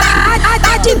proposta.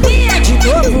 Adivinha? De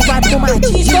novo vai pro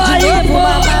Martins, de novo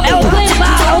mamar. É o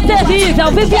Playboy.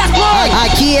 vive agora.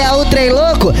 Aqui é o trem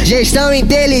louco, gestão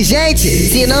inteligente.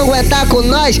 Se não aguentar com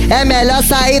nós, é melhor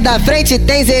sair da frente.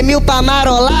 Tem Z1000 pra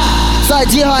marolar. Só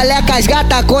de rolé com as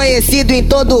gata, conhecido em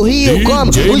todo o Rio como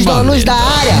os donos da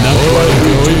área. Na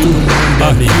 48,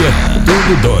 aqui é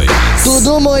tudo doido.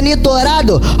 Tudo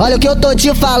monitorado, olha o que eu tô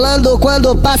te falando.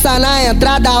 Quando passa na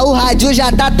entrada, o rádio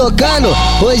já tá tocando.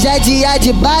 Hoje é dia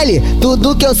de baile,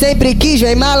 tudo que eu sempre quis.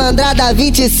 Vem malandrada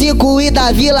 25 e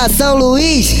da Vila São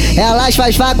Luís. Elas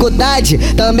faz faculdade,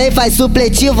 também faz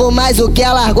supletivo. Mas o que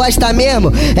elas gostam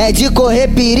mesmo é de correr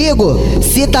perigo.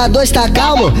 Se tá dois, tá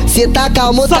calmo. Se tá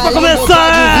calmo, só tá pra lindo. começar.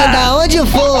 Pode vir da onde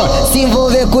for, se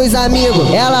envolver com os amigos.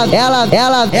 Ela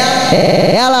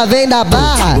vem da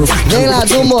Barra, vem lá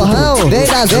do Morrão, vem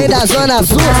da Zona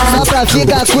Sul, só pra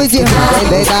ficar com os irmãos.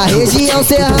 Vem da região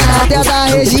serrana até da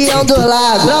região do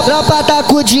lago. Tropa tá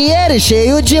com dinheiro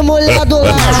cheio de mulher do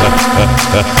lado.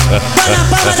 Tá na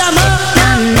palma da mão,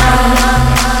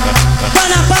 tá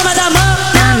na palma da mão.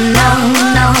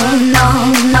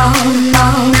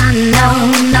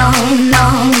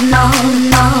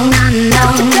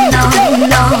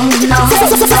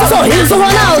 Sorriso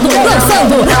Ronaldo,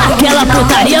 lançando aquela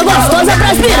putaria gostosa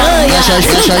pras piranhas.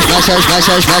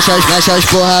 Machas,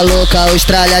 porra louca,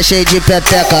 Austrália cheio de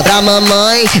pepeca. Pra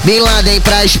mamãe, Bin Laden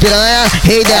pras piranha,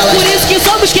 rei delas. Por isso que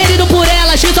somos queridos por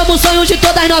elas, e somos sonhos de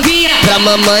todas novinhas. Pra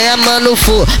mamãe é Mano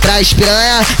Fu, pras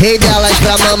piranha, rei delas.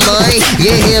 Pra mamãe,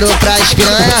 guerreiro pras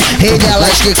piranha, rei delas.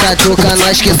 Nós que catuca,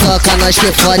 nós que soca, nós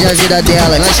que fode a vida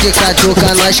delas. Nós que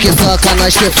catuca, nós que soca,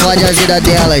 nós que fode a vida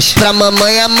delas. Pra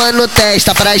mamãe é Mano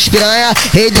Testa, pras piranha,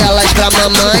 rei delas. Pra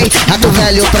mamãe, Rato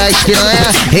Velho pras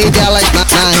piranha, rei delas.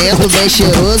 Marrento bem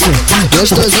cheiroso,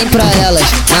 gostosinho pra elas.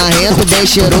 Marrento bem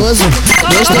cheiroso,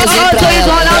 gostosinho pra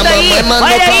elas. Pra mamãe, Mano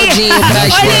Claudinho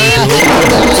pras piranha,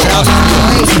 pra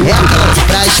mamãe é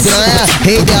pras piranha,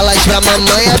 rei delas. Pra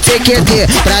mamãe é PQD,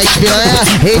 pras piranha,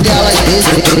 rei delas.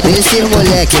 Esses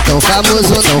moleque tão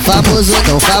famoso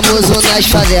nas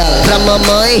favelas. Pra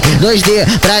mamãe, 2D,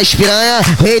 pras piranha,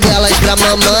 rei delas. Pra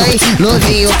mamãe,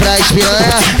 novinho pras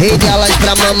piranha, rei delas.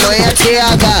 Pra mamãe é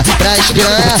TH, pras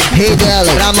piranha, rei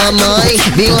delas. Pra mamãe,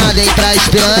 Bin Laden pras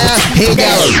piranha, rei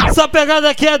delas. Essa pegada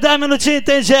aqui é 10 minutinhos,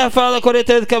 entende? Fala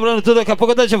 48 quebrando tudo, daqui a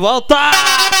pouco eu tô de volta.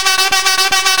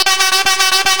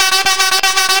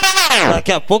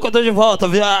 Daqui a pouco eu tô de volta,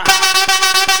 viado.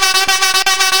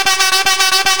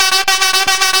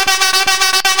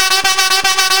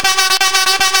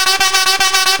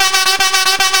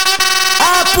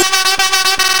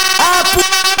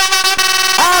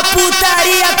 A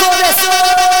putaria começou.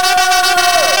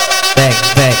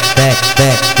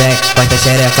 Bota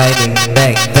xereca em mim,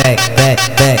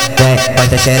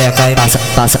 bota xereca em mim.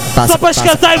 Passa. Só pra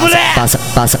esquentar aí, mulher.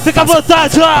 Fica à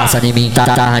vontade, ó. Passa em mim,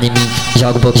 tarra em mim.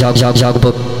 Joga um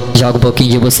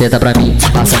pouquinho de buceta pra mim.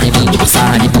 Passa em mim,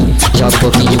 sarra em mim. Joga um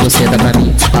pouquinho de buceta pra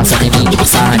mim. Passa em mim,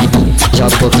 sarra em mim.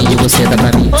 Joga um pouquinho de buceta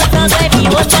pra mim. Botando em mim.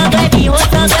 Bota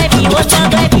a buceta em mim,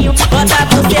 bota a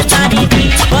buceta em mim.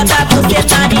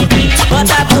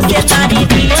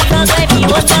 Botando em mim.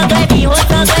 Bota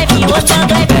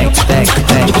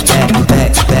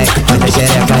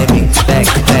xereca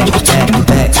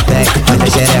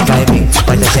em mim,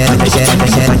 bota xereca em mim,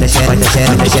 bota xereca em mim,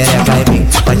 bota xereca em mim.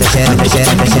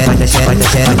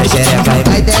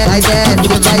 Vai desce,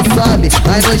 vai sobe,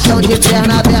 vai no chão de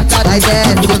perna aberta. Vai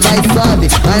desce, vai sobe,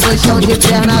 vai no chão de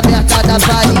perna aberta. Da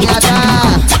balinha da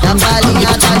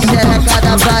xereca,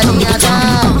 da balinha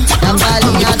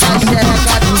da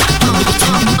xereca.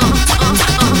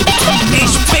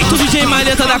 Respeita o DJ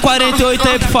Malleta da 48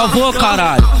 aí, por favor,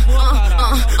 caralho.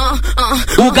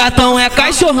 O gatão é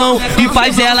cachorrão e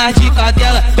faz elas de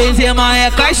cadela. Benzema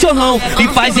é cachorrão e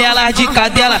faz elas de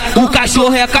cadela. O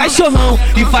cachorro é cachorrão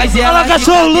e faz elas de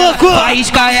cachorro louco.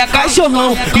 Faísca é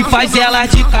cachorrão e faz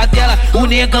elas de cadela. O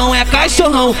negão é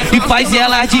cachorrão e faz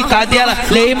elas de cadela.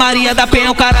 Lei Maria da Penha,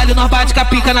 o caralho, nós bate com a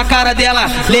pica na cara dela.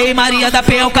 Lei Maria da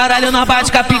Penha, o caralho, nós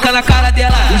bate com a pica na cara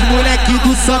dela. Os moleque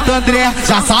do Santo André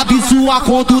já sabe sua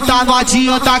conduta, não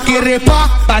adianta querer pá.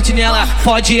 Bate nela,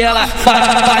 fode ela, bate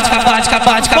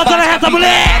bota na reta,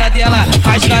 mulher. Cara dela,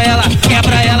 rasga ela,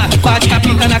 quebra ela, bate com a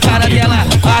pica na cara dela.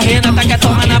 A Renata quer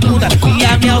tomar na bunda e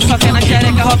a Mel só quer na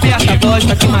xereca. Roberta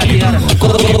gosta que madeira,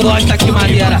 gosta que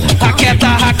madeira. Raqueta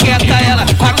ela, raqueta ela,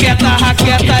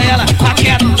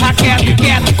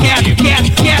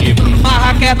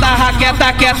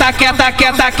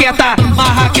 raqueta, quieta.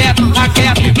 Marraqueta,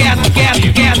 quieta.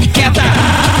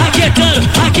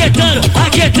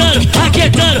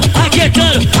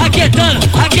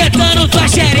 Aquietando tua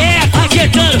xereca.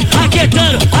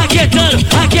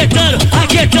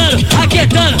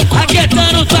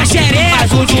 Aquietando tua xereca.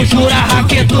 Mas o Jujura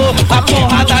raquetou a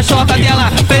porra da jota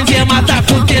dela. Benzema tá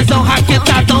com tesão,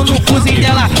 raquetadão no cozinho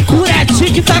dela. Curete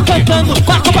que tá cantando,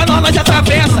 a Copa Nova já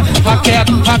atravessa.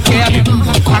 Raqueto, raqueto,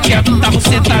 raqueto, tá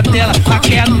buceta dela.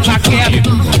 Raqueto, raqueto,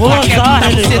 raqueto, tá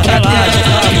buceta dela.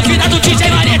 Vida do DJ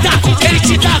Maleta, ele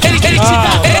te dá, ele te dá,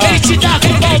 ele te dá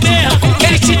com palmeira.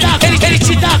 Ele te dá, ele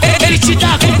te dá, ele te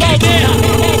dá com palmeira.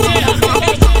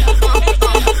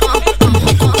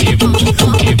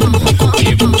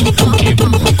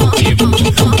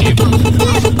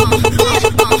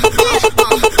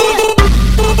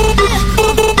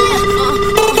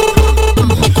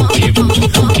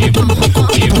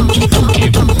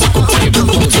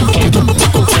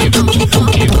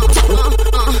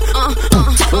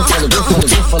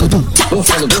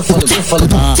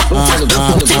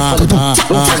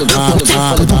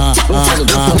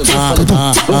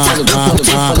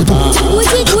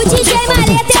 O DJ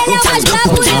Maleta, ele é o mais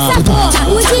brabo nessa porra.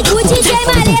 O DJ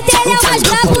Maleta, ele é o mais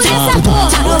brabo nessa porra.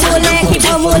 Ô moleque,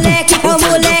 ô moleque, ô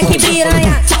moleque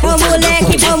piranha. Ô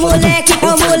moleque, ô moleque, ô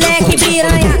moleque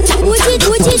piranha. O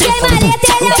DJ Maleta,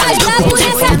 ele é o mais brabo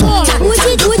nessa porra. O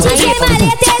DJ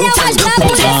Maleta, ele é o mais brabo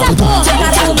nessa porra. Tá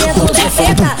comendo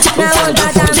buceta na onda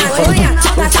da maconha.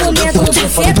 Tá comendo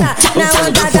buceta na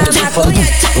onda da maconha.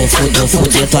 Vou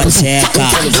fuder tua tcheca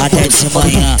até de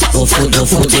manhã. Vou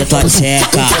fuder tua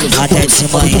tcheca até de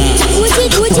manhã.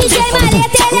 O DJ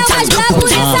Maleta, ele é o mais brabo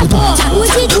nessa porra. O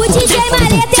DJ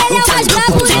Maleta, ele é o mais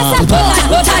brabo nessa porra.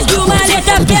 Todas que o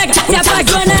Maleta pega, se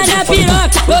apaixona na piroca.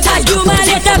 Todas que o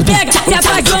Maleta pega, se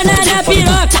apaixona na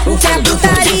piroca. O que a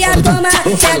putaria toma,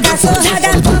 pega a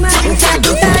sorrada toma. O que a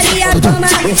putaria toma,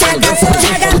 pega a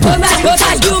sorrada toma.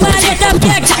 Todas que o Maleta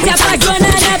pega, se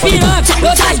apaixona na piroca.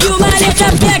 Todas que o Maleta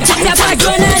pega, se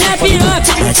apaixona na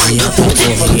piroca. Adianta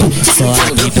correr, só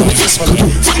aqui pra respirar.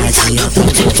 Adianta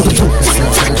correr,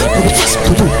 só aqui pra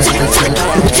respirar.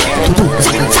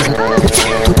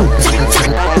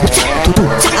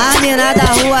 A mina da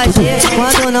rua G,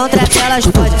 quando não trepa elas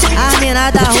pode. A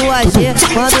mina da rua G,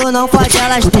 quando não pode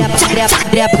elas trepa. Trepa,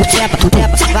 trepa, trepa,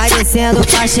 trepa, vai descendo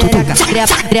com a xereca.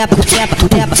 Trepa, trepa, trepa,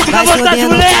 trepa, vai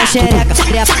subindo com a xereca.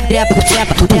 Trepa, trepa,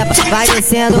 trepa, trepa, vai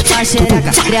descendo com a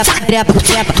xereca. Trepa, trepa,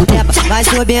 trepa, trepa, vai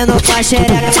subindo com a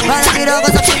xereca. Vai na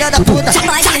piroca, essa filha da puta.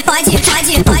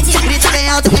 Pode. Grita bem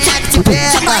alto, quem é que te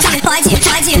pega?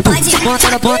 Pode. Ponta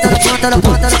na ponta na ponta na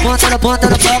ponta na ponta na ponta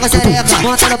na pau com a xereca.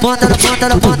 Ponta na ponta na ponta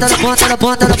na ponta na ponta na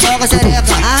ponta na pau com a xereca.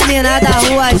 A mina da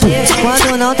rua G,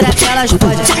 quando não trepa elas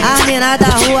pode. A mina da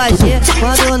rua G,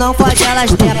 quando não pode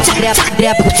elas trepa. Trepa,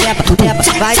 trepa, trepa, trepa,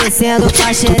 vai descendo com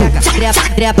a xereca. Trepa,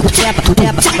 trepa, trepa,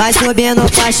 trepa, vai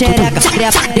subindo com a xereca.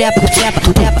 Trepa, trepa, trepa,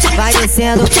 trepa, vai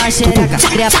descendo com a xereca.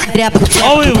 Trepa, trepa,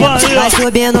 trepa, trepa, vai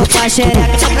subindo com a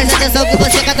xereca. Só presta atenção que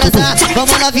você quer transar.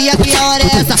 Vamos novinha que a hora é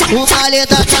essa. O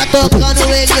Maleta tá tocando,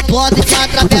 ele bota e te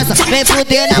atravessa. Vem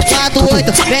fuder na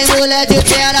 4-8, vem mulher de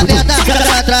perna aberta.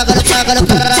 Traga no traga no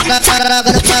traga no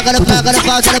traga no traga no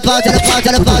pau, tira no pau, tira no pau,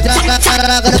 tira no pau,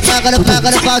 traga no traga no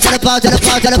traga no pau, tira no pau, tira no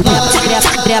pau, tira no pau.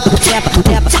 Trepa, trepa, trepa,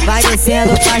 trepa, vai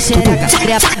descendo com a xereca.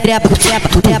 Trepa, trepa, trepa,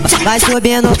 trepa, vai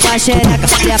subindo com a xereca.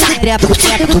 Trepa, trepa,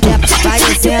 trepa, trepa, vai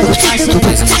descendo com a xereca.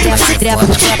 Trepa, trepa,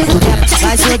 trepa, trepa,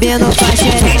 vai subindo com a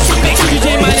xereca.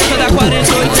 DJ Maleta da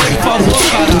 48, por favor,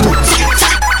 cara.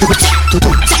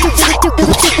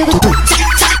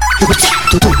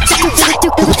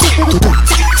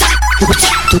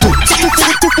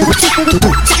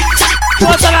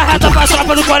 Bota na reta pra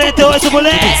tropa do 48,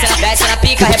 moleque. Desce na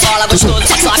pica, rebola gostoso.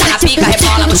 Sobe na pica,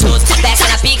 rebola gostoso. Desce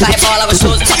na pica, rebola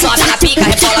gostoso. Sobe na pica,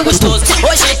 rebola gostoso.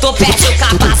 Hoje tu perde o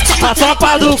capaço. A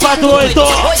tropa do 48.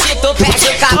 Hoje tu perde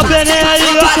o capaço. A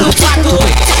tropa do 48.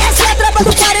 Essa é a tropa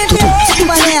do 48,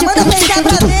 mané, manda brincar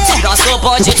pra ver. Nosso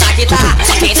bonde tá que tá,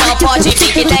 então pode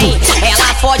vir que tem.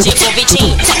 Ela pode pro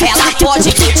Vitinho, ela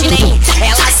pode pro Tinem.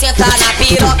 Ela senta na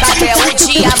piroca até o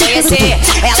dia amanhecer.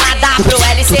 Ela dá pro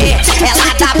LC,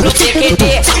 ela dá pro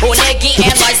PQD. O neguinho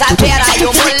é nós a fera e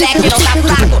o moleque não tá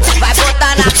fraco. Vai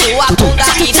botar na tua bunda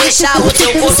e deixar o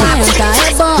teu corpo. Senta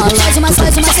é bola, faz uma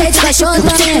sede cachorra.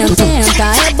 Senta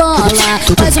é bola,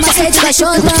 faz uma sede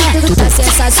cachorra. Tá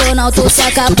sensacional, tu se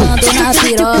acabando na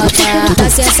piroca. Tá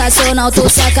sensacional, tu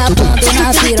se acabando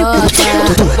na piroca.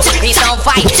 Então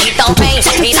vai, então vem,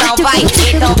 então vai,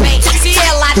 então vem. Se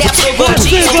ela der pro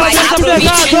gordinho, vai dar pro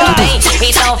Vitinho também.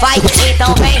 Então vai,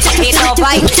 então vem, então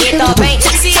vai, então vem.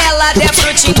 Se ela der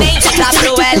pro Tinem, dá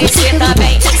pro LC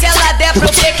também. Se ela der pro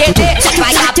PQD,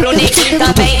 vai dar pro Neguinho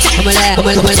também.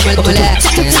 mulher.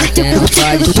 Quem não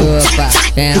pode chupa,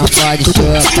 quem não pode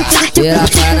chupa. Tira a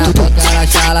cara na boca, ela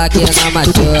chala que não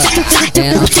machuca.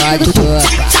 Quem não pode chupa,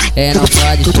 quem não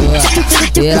pode chupa.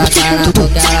 Tira a cara na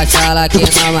boca, ela chala que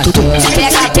não machuca.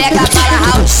 Pega,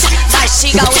 bala house,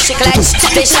 mastiga o chiclete.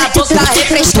 Deixa a boca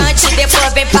refrescante,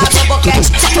 depois vem pra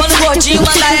boquete. Quando o gordinho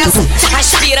manda essa,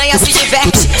 as piranha se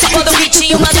diverte. Quando o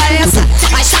Vitinho manda essa,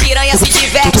 as piranha se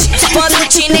diverte. Quando o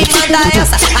Tiney manda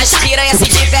essa, as piranha se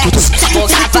diverte. Vou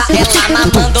gravar ela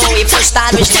mamando e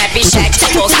postar no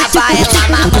Snapchat. Vou gravar ela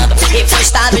mamando e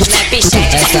postar no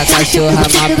Snapchat. Essa cachorra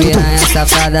mó piranha,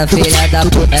 safada, filha da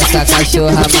puta. Essa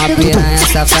cachorra mó piranha,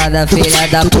 safada, filha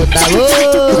da puta.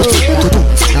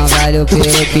 Não vale o pelo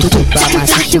que chupa, mas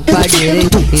se chupa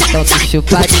direito, então tu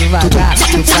chupa devagar.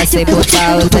 Chupa sem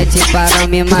botar o dente pra não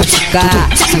me machucar.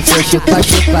 Se for chupa,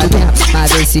 chupa mesmo,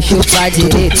 mas vê se chupa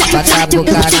direito. Bota a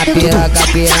boca na piroca,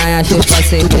 piranha, chupa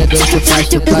sem medo. Chupa,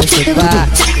 chupa, chupa.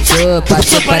 Chupa,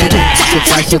 chupa, neném.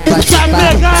 Chupa, chupa, chupa.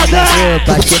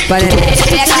 Chupa, chupa, neném.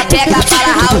 Pega,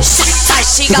 bala house,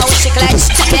 mastiga o chiclete.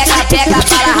 Pega,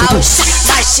 bala house,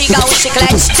 mastiga o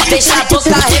chiclete. Deixa a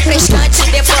boca refrescante,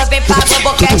 depois vem pra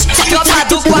boquete. Tropa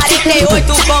do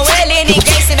 48, com ele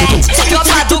ninguém se mete.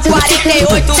 Tropa do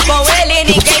 48, com ele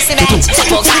ninguém se mete.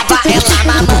 Vou gravar ela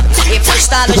mamando e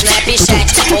postar no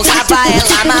Snapchat. Vou gravar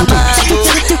ela mamando,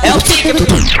 é o pique.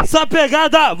 Essa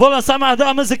pegada, vou lançar mais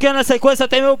uma musiquinha na sequência.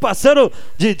 Tem meu parceiro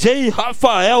DJ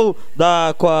Rafael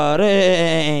da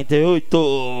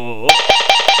 48.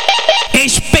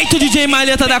 Respeita o DJ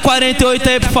Malleta da 48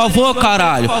 aí, por favor,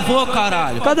 caralho. Por favor,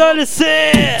 caralho. Cadê o LC?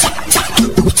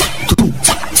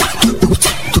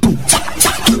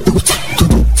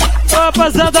 Ô,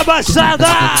 rapaziada baixada!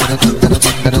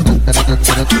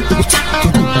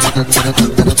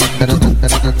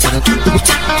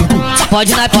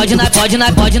 Pode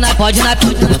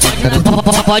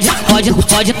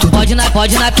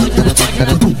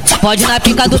na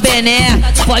pica do Bené,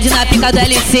 pode na pica do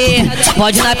LC,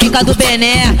 pode na pica do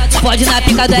Bené, pode na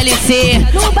pica do LC.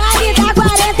 No baile da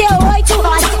 48,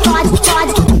 pode.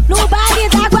 No baile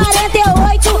da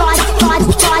 48, pode.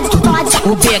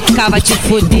 O BK vai te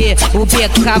fuder, o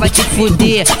BK vai te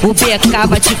fuder, o BK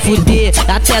vai te fuder,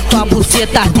 até tua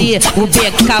buceta arder. O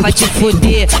BK vai te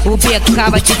fuder, o BK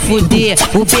vai te fuder,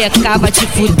 o BK vai te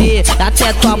fuder,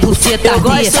 até tua buceta arder. Eu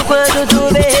gosto quando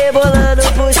tu vem rebolando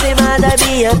por cima da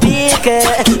minha pica,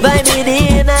 vai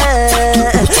menina.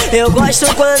 Eu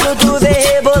gosto quando tu vem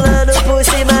rebolando por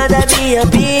cima da minha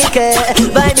pica,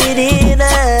 vai menina,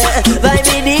 vai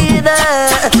menina.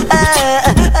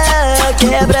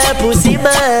 Quebra por cima,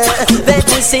 vem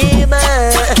por cima,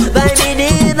 vai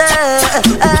menina.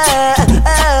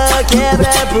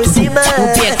 Quebra por cima. O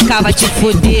BK vai te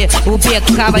fuder, o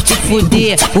BK vai te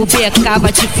fuder, o BK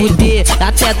vai te fuder,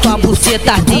 até tua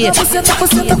buceta arder. Buceta por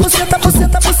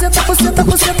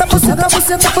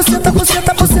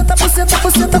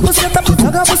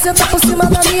cima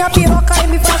da minha piroca e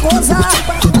me faz gozar.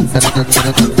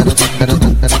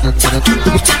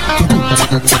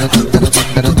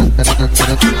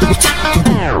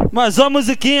 Mais uma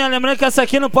musiquinha, lembrando que essa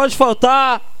aqui não pode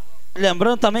faltar.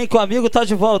 Lembrando também que o amigo tá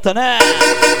de volta, né?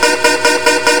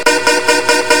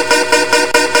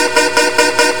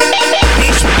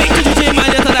 Respeita o DJ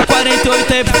Malleta da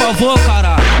 48 aí, por favor,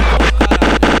 caralho.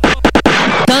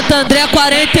 Santo André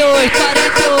 48.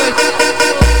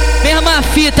 Mesma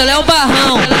fita, Léo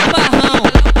Barrão.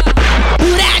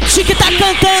 Urete que tá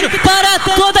cantando para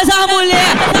todas as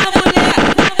mulheres.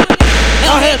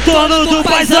 É o retorno do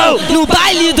paizão no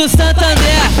baile do Santo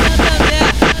André.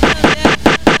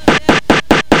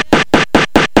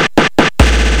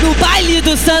 No baile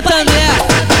do Santo André.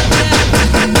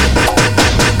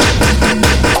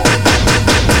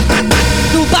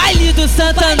 No baile do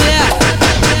Santo André.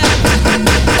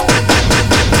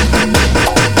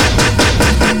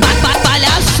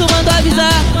 Palhaço mandou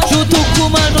avisar, junto com o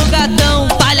Mano Gatão.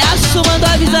 Palhaço mandou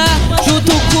avisar,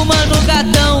 junto com o Mano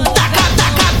Gatão. Taca,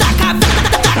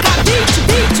 beat,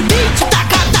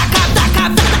 taca,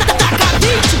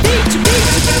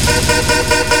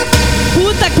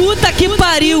 beat. Puta que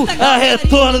pariu. É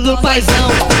retorno do paizão.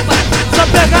 Só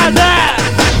pegada,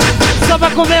 só pra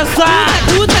começar.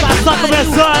 Tá só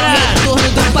começou, né?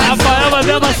 Rafael vai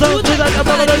ver a maçã, tudo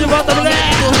acabou de volta,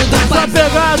 mulher. Só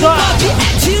pegada, ó.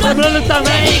 Lembrando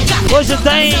também, hoje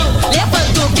tem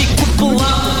Levantou o bico pro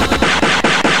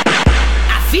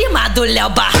a firma do Léo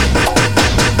Bar.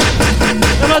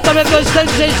 Lembrando também que hoje tem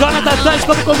DJ Jonathan Taz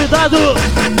como convidado.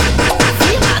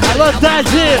 Alô,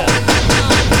 Tade.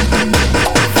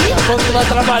 Daqui a pouco tu vai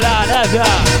trabalhar, né, viado?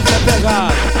 Vai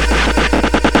pegar.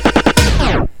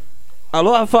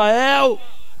 Alô, Rafael.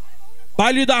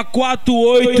 Baile da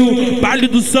 48, baile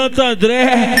do Santo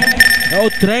André. É o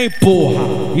trem, porra.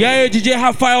 E aí, DJ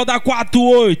Rafael da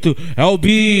 48, é o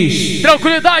bicho.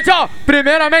 Tranquilidade, ó.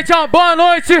 Primeiramente, ó, boa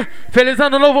noite. Feliz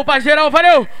ano novo pra geral,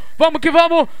 valeu. Vamos que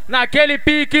vamos, naquele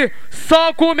pique.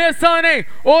 Só começando, hein.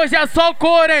 Hoje é só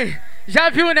cor, hein. Já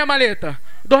viu, né, Malleta?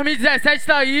 2017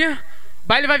 tá aí.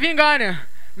 Baile vai vingar, né?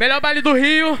 Melhor baile do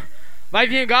Rio. Vai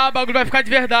vingar, o bagulho vai ficar de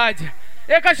verdade.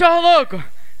 E cachorro louco,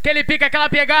 aquele pique, aquela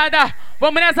pegada.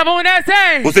 Vamos nessa,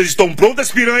 hein? Vocês estão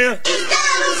prontas, piranha?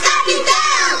 Estamos,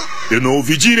 capitão! Eu não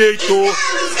ouvi direito.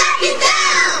 Estamos, capitão!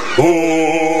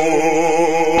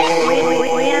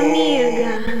 Oi,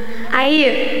 amiga.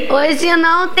 Aí, hoje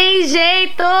não tem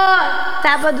jeito.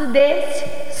 Sábado desse,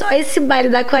 só esse baile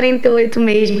da 48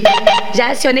 mesmo.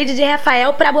 Já acionei DJ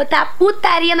Rafael pra botar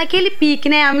putaria naquele pique,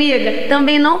 né, amiga?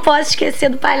 Também não posso esquecer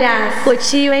do palhaço,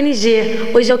 Cotinho e o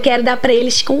NG. Hoje eu quero dar pra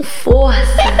eles com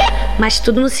força, mas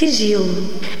tudo no sigilo.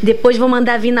 Depois vou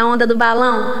mandar vir na onda do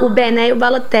balão o Bené e o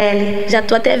Balotelli. Já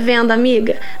tô até vendo,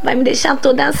 amiga. Vai me deixar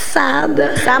toda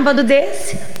assada. Sábado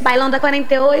desse, bailão da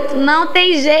 48, não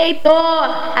tem jeito.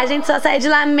 A gente só sai de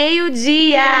lá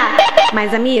meio-dia.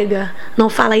 Mas, amiga, não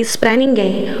fala isso pra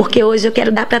ninguém, porque hoje eu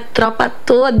quero dar pra tropa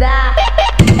toda.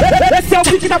 Esse é o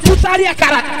pique da putaria,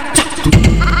 cara.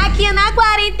 Aqui na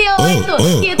 48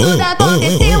 que tudo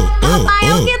aconteceu.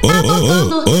 Rafael que tá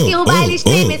tocando e o baile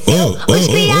estremeceu. Os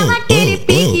cria naquele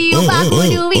pique e o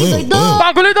bagulho endoidou.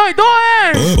 Bagulho doidou,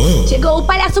 hein? Chegou o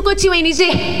palhaço Cotinho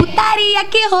NG. Putaria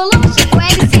que rolou. Chegou o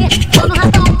LC, tô no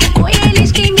ratão. Foi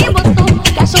eles quem me botou.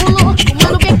 Cachorro louco,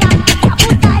 mano BK. A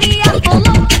putaria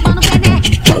rolou. Mano Bené,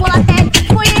 o Balotelli.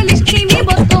 Foi eles quem me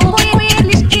botou. Foi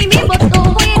eles quem me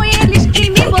botou. Foi eles quem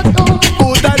me botou.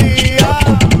 Putaria,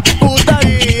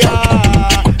 putaria.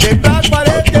 Vem pra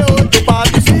 48 pra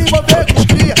tu se envolver com os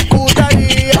cria.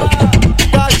 Putaria,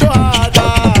 cachorrada.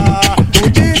 O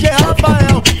DJ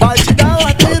Rafael vai te dar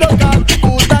uma pirocada.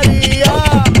 Putaria,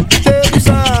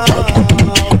 sedução.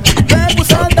 Vem pro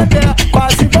Santa Terra pra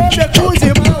se envolver com os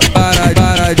irmãos.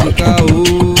 Para de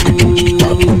caô.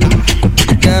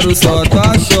 Quero só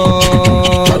tua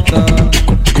xota.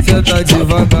 Senta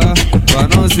devagar pra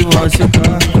não se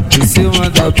machucar. Em cima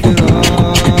da piroca,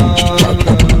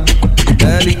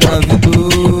 ela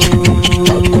engravidou.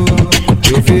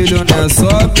 Meu filho não é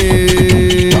só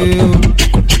meu.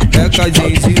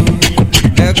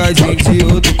 Recadinho de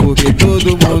outro, porque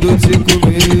todo mundo te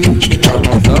comeu.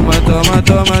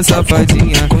 Toma,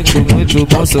 safadinha. Muito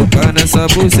bom socar nessa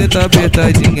buceta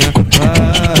apertadinha.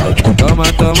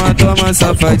 Toma,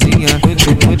 safadinha.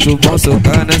 Muito bom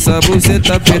socar nessa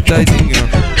buceta apertadinha.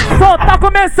 Só tá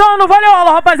começando, valeu,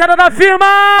 alô, rapaziada da firma.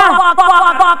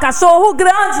 Cachorro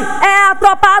grande é a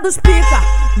tropa dos pica.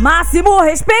 Máximo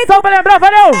respeito. Só pra lembrar,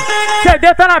 valeu.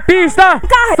 CD tá na pista.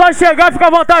 Só chegar, fica à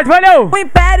vontade, valeu. O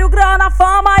império, grana,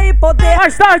 fama e poder.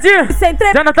 Mais tarde,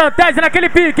 Jonathan Tese naquele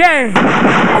pique, hein?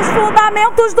 Os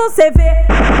fundamentos do CV.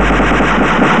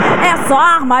 É só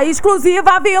arma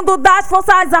exclusiva vindo das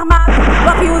Forças Armadas.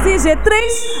 Bloquinhos e G3.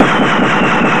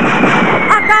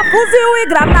 AK, fuzil e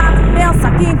granada.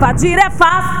 Pensa que invadir é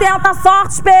fácil. Tenta a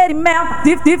sorte, experimenta.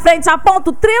 De frente a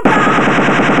ponto 30.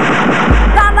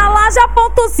 Tá na laje a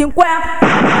ponto 50.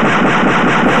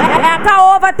 É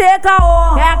caô, vai ter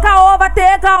caô. É caô, vai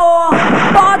ter caô.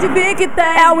 Pode vir que tem.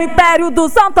 É o império do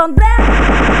Santo André.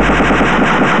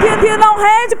 Que não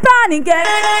rende pra ninguém.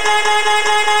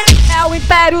 É o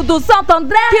império do Santo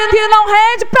André. Que não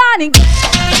rende pra ninguém.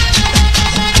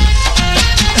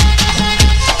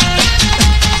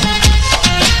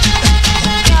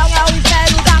 É o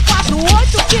império da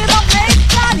 48 que não rende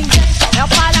pra ninguém. É o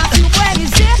palhaço e o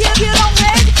NG que não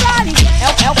rende pra ninguém.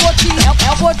 É o Botinho,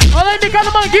 é o Botinho. Olha aí, bica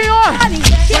no manguinho, ó.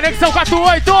 Conexão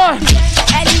 48.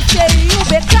 LC e o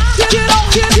BK que não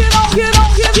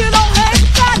rende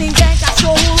pra ninguém.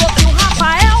 Cachorro louco e o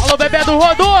Rafael. Alô, bebê do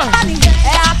Rodô. É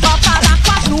a tropa da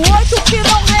 48 que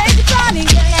não rende pra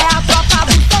ninguém. É a tropa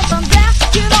do Santo André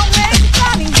que não rende pra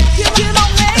ninguém. Que não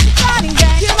rende pra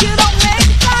ninguém. Que não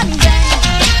rende pra ninguém.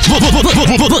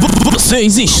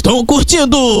 Vocês estão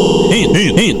curtindo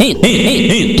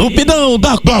Entupidão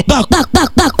da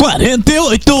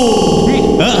 48.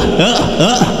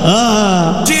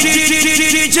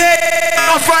 DJ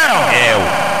Rafael é o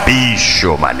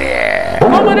bicho, mané.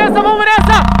 Vamos nessa.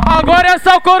 Agora é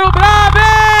só o couro brabo,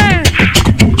 hein?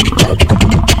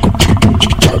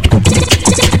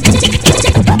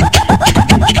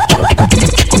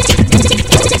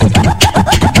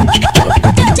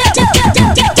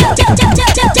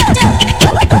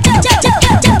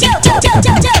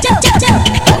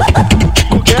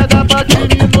 Tu quer dar pra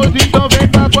criminoso, então vem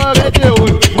pra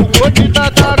 48. O Cote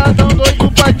tá taradão,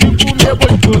 doido pra te comer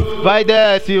gostoso. vai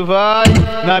desce, vai.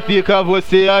 Na pica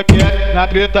você aquece, na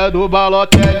treta do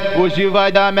balotelli. Hoje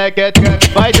vai dar mequetrefe,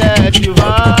 vai desce,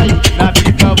 vai. Na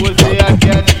pica você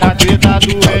aquece, na treta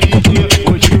do NG.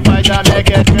 Hoje vai dar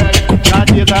mequetrefe, na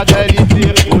treta do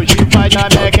LC. Hoje vai dar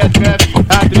mequetrefe,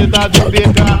 na treta do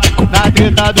BK, na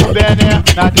treta do Bené,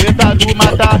 na treta do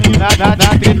Matarina, na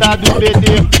treta do BT.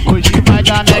 Hoje vai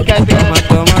dar mequetrefe.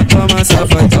 Toma,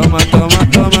 safadinha,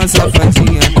 toma,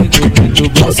 safadinha. Muito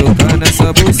bom socar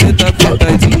nessa buceta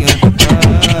apertadinha.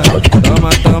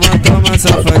 Toma,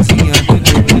 safadinha.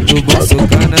 Muito bom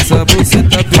socar nessa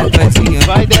buceta apertadinha.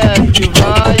 Vai desce,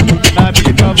 vai. Na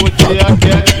pica você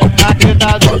aquece, na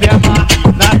treta do Bema,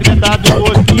 na treta do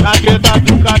Rossi, na treta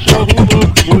do cachorro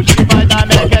louco. Hoje vai dar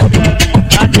mequetrefe,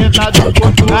 na treta do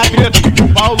Porto, na treta do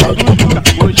Paulo do Juca.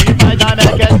 Hoje vai dar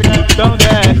mequetrefe, então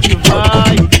desce,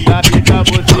 vai. Na pica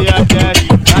você aquece,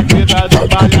 na treta do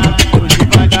palhaço. Hoje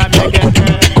vai dar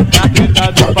mequetrefe, na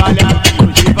treta do palhaço.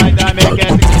 Hoje vai dar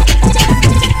mequetrefe.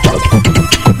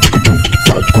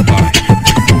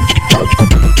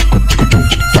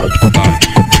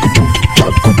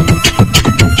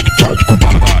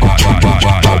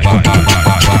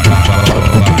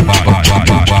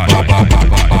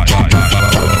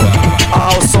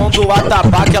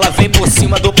 Atabaque, ela vem por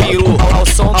cima do peru. Ao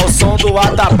som do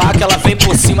atabaque, ela vem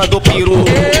por cima do peru.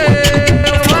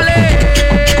 Eu falei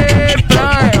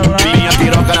pra ela. Minha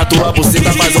piroca na tua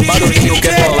buceta faz um barulhinho que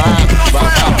é bolado.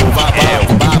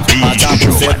 Bate a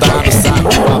buceta no saco.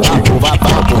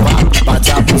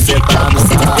 Bate a buceta no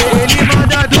saco. Ele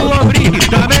manda do ombrinho,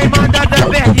 também manda da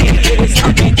perninha. Ele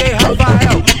sabe que é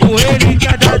Rafael, o ele que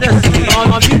é da dancinha.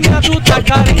 Novinha tu tá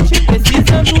carente,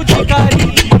 precisando de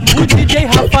carinho. O DJ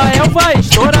Rafael vai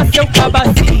estourar seu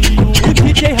cabacinho. O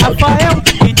DJ Rafael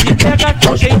que te pega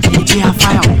com jeitinho. DJ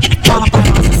Rafael, fala pra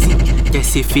nós assim, quer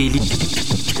ser feliz?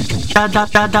 Tá da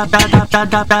prêmio,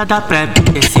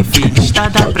 quer ser feliz? Tá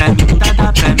da prêmio, tá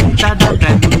da prêmio, tá da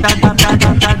prêmio, tá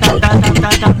da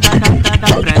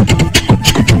prêmio.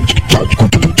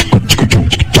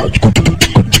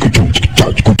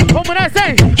 Vamos nessa,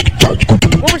 hein?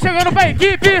 Vamos chegando pra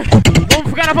equipe. Vamos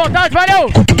ficar à vontade,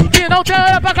 valeu! Que não tem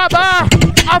hora pra acabar.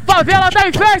 A favela tá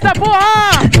em festa,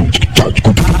 porra!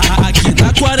 Aqui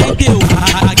na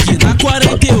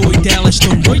 48, elas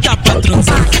tão doidas pra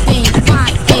transar.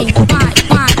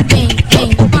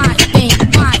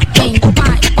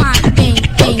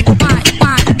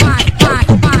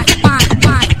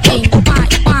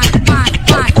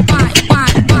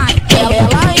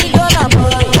 Ela engana a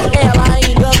mãe, ela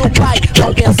engana o pai.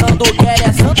 Tão pensando que ela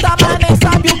é santa, mas nem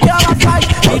sabe o que ela faz.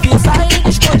 Vive saindo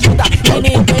escondida e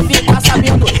ninguém fica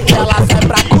sabendo. Ela sai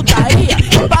pra putaria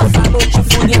e passa a noite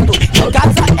fudendo. Em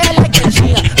casa ela é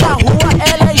quietinha, na rua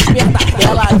ela é esperta.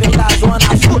 Ela vem da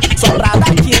zona sul, sobrada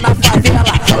aqui na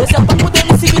favela. Esse é pra poder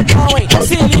me seguir então, hein?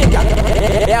 Se liga,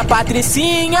 é a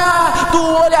Patricinha do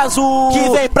olho azul, que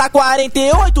vem pra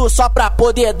 48 só pra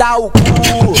poder dar o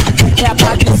cu. É a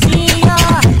Patricinha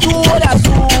do olho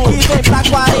azul, que vem pra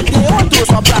 48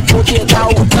 só pra poder dar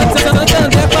o cu.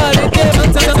 Santander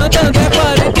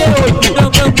 48, não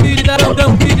tranquilidade, só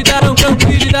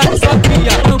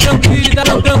cria. Não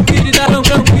tranquilidade,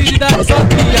 só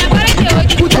cria.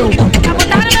 48, fudeu. Tá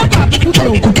botando no meu copo,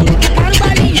 fudeu. Cara o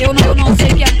balinho, eu não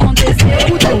sei o que aconteceu.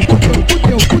 Fudeu.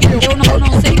 Eu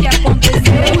não sei o que aconteceu.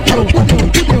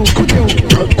 Fudeu.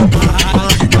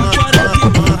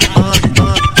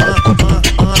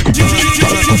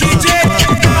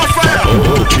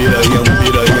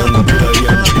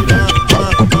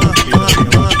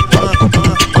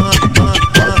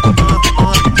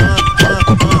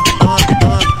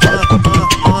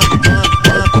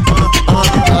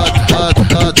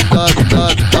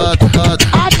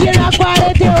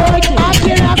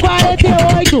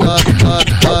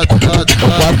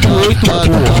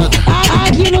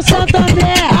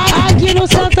 Aqui no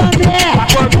Santander,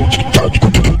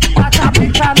 taca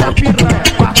pica na piranha.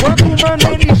 Quando o mano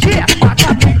energia,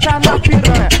 taca pica na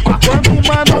piranha. Quando o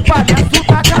mano palhaço,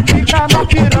 taca pica na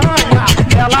piranha.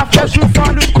 Ela fecha os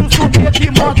olhos pro sujeito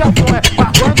e morde a fronha.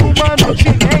 Quando o mano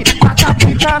Tinei, taca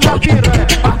pica na piranha.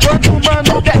 Quando o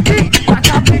mano Bequim,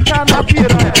 taca pica na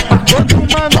piranha. Quando o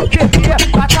mano Bebê,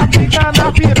 taca pica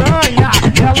na piranha.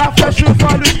 Ela fecha os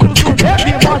olhos pro sujeito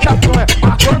e morde a fronha.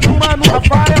 Quando o mano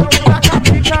Rafael, taca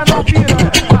pica na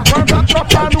piranha. Quando a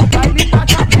tropa no baile,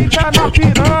 taca pica na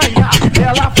piranha.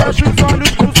 Ela fecha os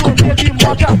olhos pro sujeito e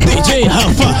morde a fronha. DJ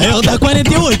Rafael da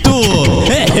 48,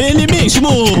 é ele mesmo.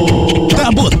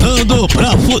 Tá botando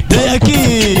pra fuder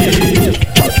aqui.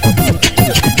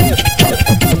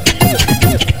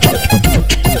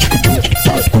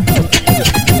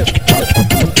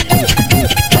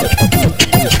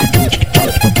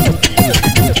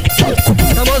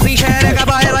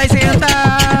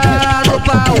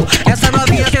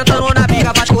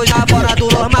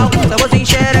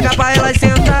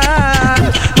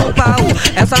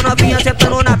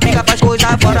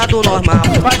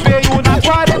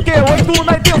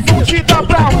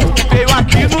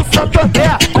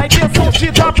 Santander, a intenção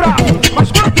te dá pra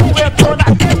mas quando entrou na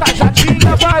teta já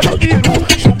tinha vários peru.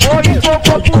 Chupou e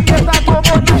tocou punheta,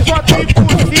 tomou na chota e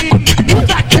cozinha.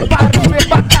 Puta que pariu, vem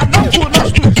pra canal com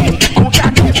nós tudinho. Porque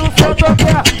aqui no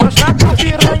Santander nós trata a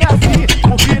piranha assim.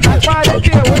 Porque na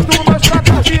 48 nós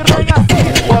trata a piranha assim.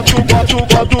 Bota o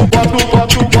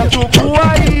cu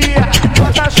aí,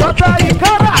 bota a chota aí,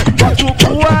 caralho. Bota o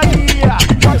cu aí,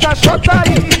 bota a chota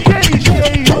aí. Ele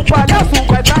cheio, o palhaço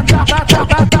vai tratar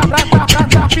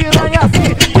piranha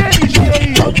assim. Ele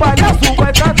cheio, o palhaço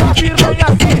vai tratar piranha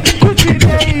assim. O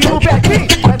Dinei e o Bequim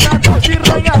vai tratar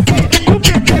piranha assim. O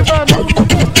PT Mano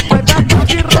vai tratar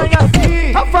piranha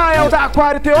assim. Rafael da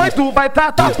 48 vai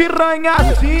tratar piranha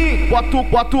assim. Bota o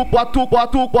cu aí,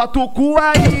 bota o cu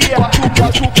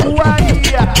aí.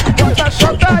 Bota a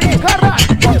chota aí,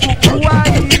 caralho. Bota o cu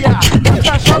aí,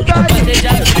 bota a chota aí.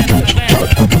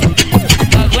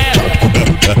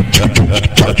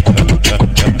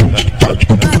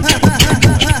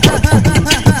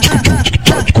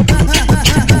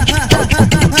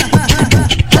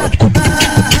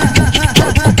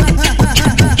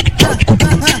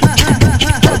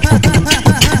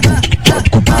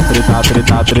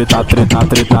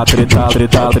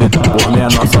 Treta, por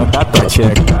menor soca tua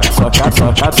tcheca. Soca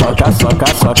tua tcheca. Soca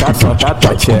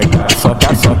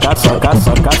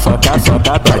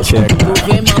tua tcheca.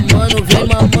 Vem mamando, vem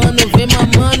mamando, vem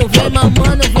mamando, vem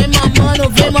mamando, vem mamando,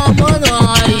 vem mamando.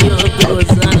 Ai, eu tô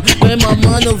gozando. Vem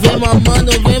mamando, vem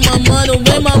mamando, vem mamando,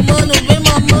 vem mamando, vem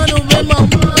mamando, vem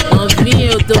mamando.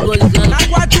 Novinho, eu tô gozando. Na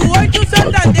 48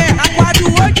 Santander, na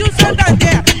 48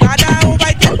 Santander. Cada um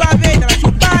vai ter sua vez, ela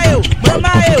chupa eu,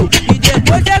 mama eu. E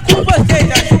depois é com vocês,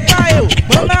 ela chupa eu,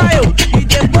 mama eu. E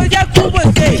depois é com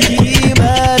vocês. Que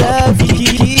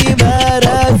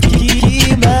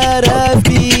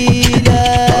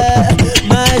maravilha,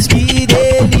 mas que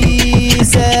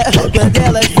delícia. Quando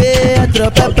ela vê a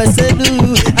tropa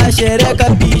passando, a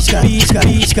xereca pisca. A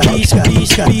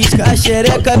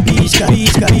xereca pisca.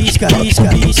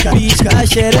 A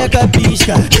xereca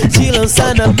pisca. Se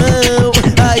lança na mão,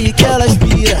 aí que elas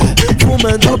pira.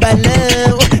 Fumando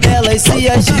balão, elas se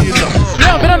agitam.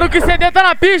 Lembrando que CD tá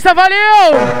na pista,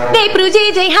 valeu! Dei pro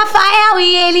DJ Rafael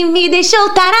e ele me deixou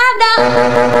tarada.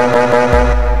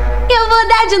 Eu vou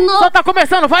dar de novo. Só tá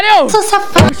começando, valeu! Sou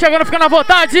safado. Chegando, ficando à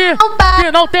vontade.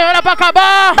 Que não tem hora pra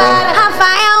acabar. Para,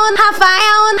 Rafael,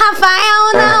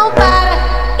 não para.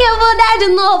 Eu vou dar de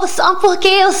novo só porque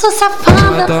eu sou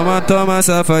safada. Toma,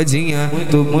 safadinha.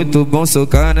 Muito bom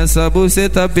socar nessa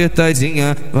buceta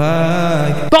apertadinha.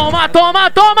 Vai. Toma.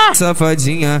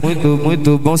 Safadinha.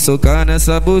 Muito bom socar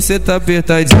nessa buceta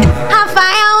apertadinha.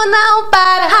 Rafael, não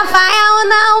para. Rafael,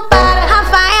 não para.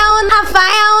 Rafael, não para.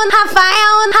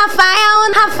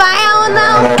 Rafael,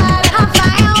 não para.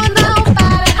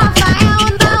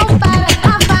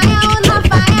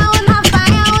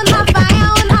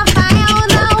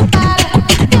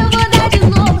 Eu vou dar de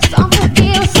novo só porque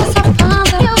eu sou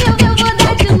safada. Eu vou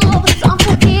dar de novo só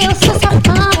porque eu sou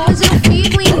safada. Hoje eu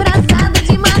fico embrasada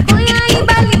de maconha e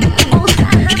balinha. Vou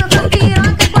sarrando tua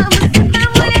piroca com a buceta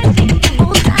molhadinha.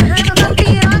 Vou sarrando tua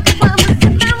piroca com a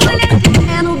buceta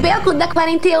molhadinha. É no beco da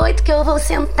 48 que eu vou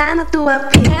sentar na tua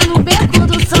pica. É no beco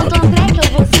do Santo André que eu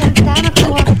vou sentar na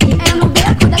tua pica. É no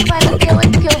beco da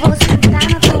 48 que eu vou sentar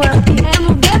na tua pica. É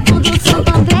no beco do Santo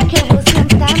André que eu vou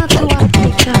sentar na tua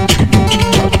pica.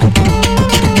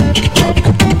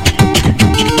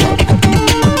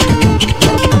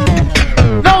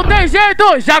 Não tem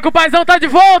jeito, já que o paizão tá de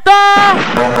volta.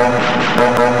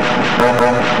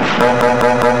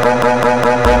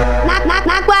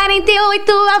 Na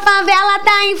 48 a favela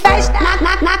tá em festa.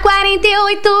 Na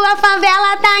 48 a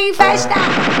favela tá em festa.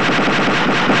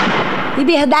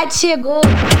 Liberdade chegou.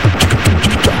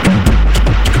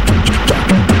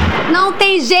 Não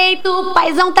tem jeito,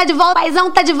 paizão tá de volta,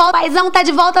 paizão tá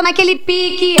de volta naquele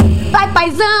pique. Vai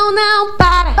paizão, não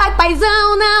para. Vai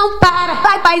paizão, não para.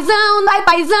 Vai paizão, não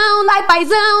para. Vai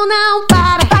paizão, não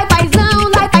para. Vai paizão,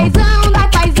 não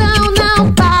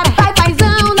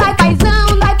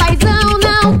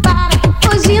para.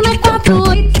 Hoje na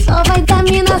 48 só vai dar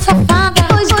mina safada.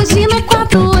 Hoje na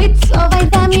 48 só vai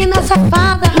dar mina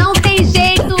safada. Não tem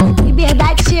jeito,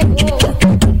 liberdade chegou.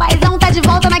 Paizão tá de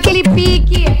volta naquele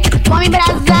pique. Vamos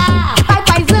embrasar. Vai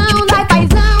paizão, não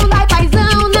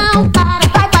para.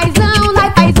 Vai paizão,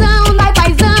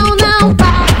 não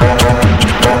para.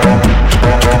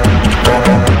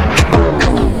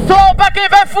 Sou pra quem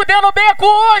vai fuder no beco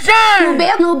hoje. No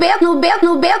beco. No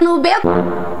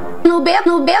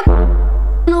beco.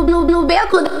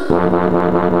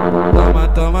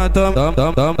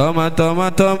 Toma.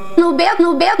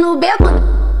 No beco.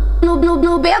 No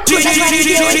beco da 48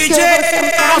 que eu vou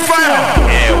sentar na tua.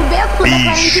 No beco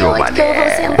da 48 que eu vou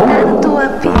sentar na tua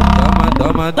pica.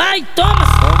 Vai,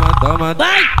 toma,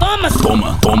 vai,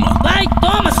 toma, toma, vai,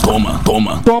 toma, toma,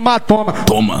 vai, toma,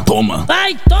 vai toma.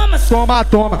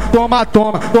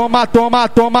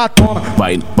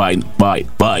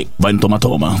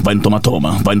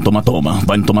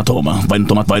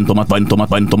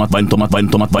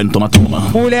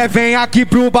 Mulher, vem aqui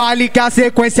pro baile que a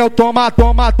sequência é o toma.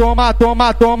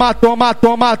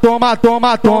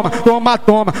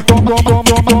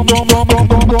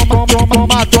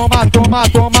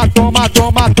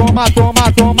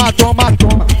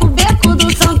 O beco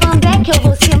do Santo André que eu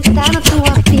vou sentar na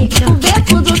tua pica. O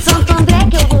beco do Santo André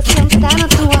que eu vou sentar na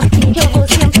tua pica. Eu vou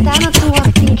sentar na tua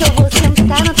pica. Eu vou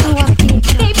sentar na tua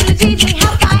pica. Dei pro DJ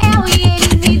Rafael e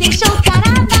ele me deixou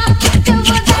carada. Eu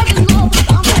vou dar de novo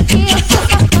só porque eu sou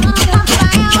sacana.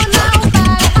 Rafael não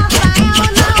para, Rafael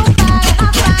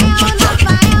não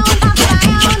para,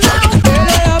 Rafael não.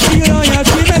 Ela é a piranha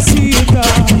que me excita,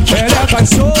 ela é a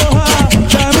cachorra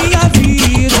da minha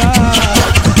vida.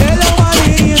 Ela é uma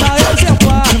menina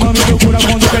exemplar, não me procura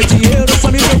quando quer dinheiro, só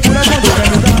me procura quando quer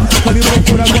me dar. Não me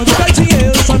procura quando quer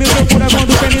dinheiro, só me procura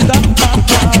quando quer me dar.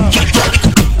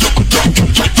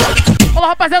 Olá,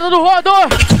 rapaziada do Rodo,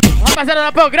 rapaziada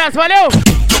da Progresso, valeu!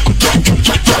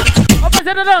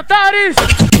 Rapaziada da Antares,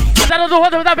 rapaziada do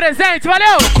Rodo da presente,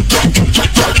 valeu!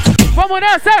 Vamos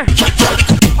nessa!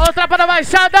 Olha o Tropa da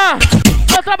Baixada,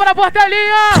 olha o Tropa da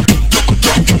Portelinha,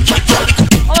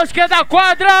 olha o esquerda da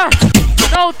quadra,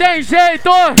 não tem jeito!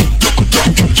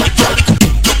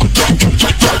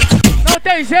 Não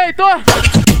tem jeito!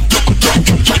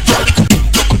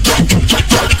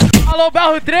 Alô,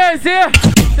 Barro 13,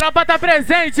 Tropa tá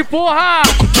presente, porra!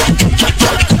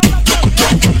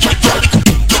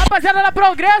 Rapaziada da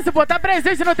Progresso, pô, tá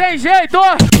presente, não tem jeito!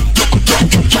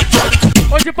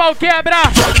 Hoje o pau quebra,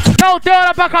 não tem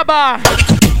hora pra acabar!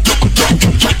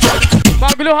 O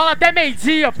bagulho rola até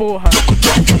meio-dia, porra!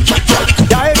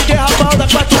 E aí, que Rafael da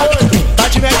 48, tá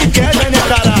de Mac Cash, né,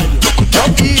 caralho? É o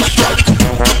bicho!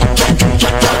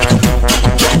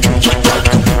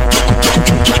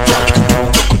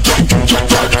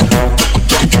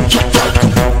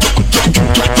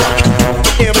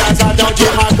 Embrasadão de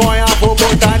maconha, vou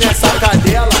botar nessa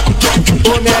cadela. O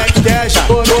Mac Cash,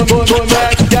 o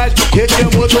Mac Cash,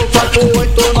 ritmo do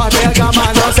 48, nós pega,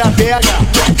 mas não se apega.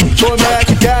 O Mac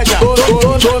Cash, o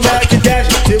Mac Cash,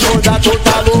 segunda tu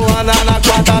tá Luana, na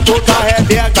quarta tu tá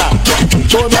Rebeca.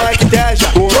 O Mac Cash,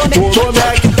 o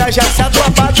Mac Cash, essa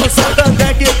tropa do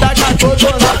Santander que tá com tudo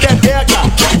na pepeca.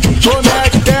 O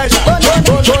Mac Cash, o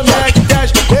Mac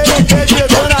Cash, ele pediu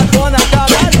na dona,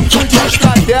 caralho, tu de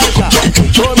estratégia.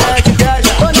 O Mac Cash,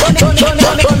 o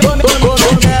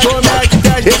Mac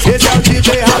Cash, esse é o DJ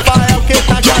Rafael que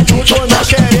tá com tudo na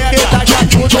xereca, que tá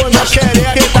com tudo na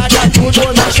xereca, que tá com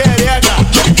tudo na xereca.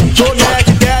 O Mac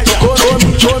Cash, o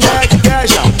Mac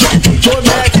Cash, o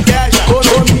Mac Cash, o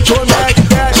Mac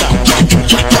Cash.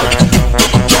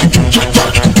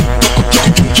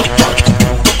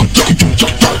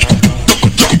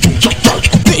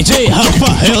 DJ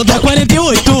Rafael da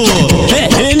 48,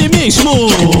 é ele mesmo,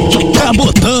 tá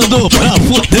botando pra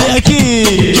fuder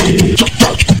aqui.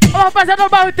 Ô, rapaziada do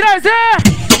Barro 13!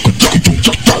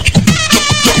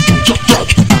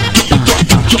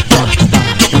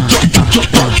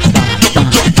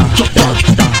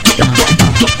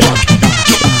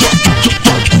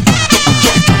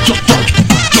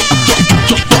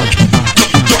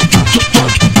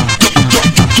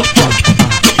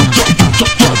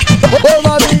 Ô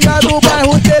novinha do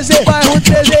bairro 13, bairro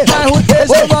 13, bairro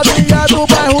 13. Ô novinha do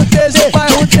bairro 13,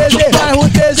 bairro 13, bairro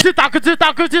 13. De taco, de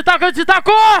taco, de taco, de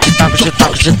taco! De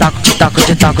taco, de taco, de taco,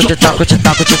 de taco, de taco, de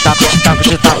taco, de taco, de taco,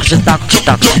 de taco, de taco, de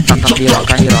taco, de taco,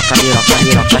 piroca, piroca, piroca,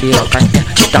 piroca, piroca,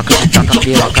 de taco, de taco,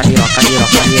 piroca, piroca,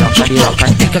 piroca, piroca, piroca,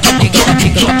 pica, pica, pica,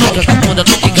 pica, pica, capunda,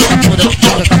 pica, capunda,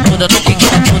 pica, capunda, pica,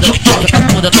 capunda, pica,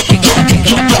 capunda, pica, pica,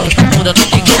 pica, capunda,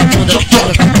 pica, capunda,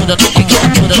 pica, capunda, pica,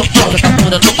 capunda, pica,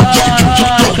 capunda.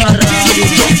 Ai, caralho!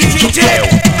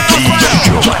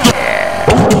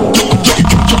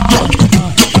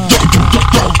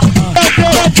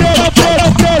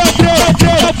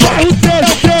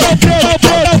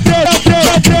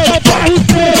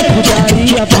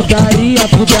 Putaria,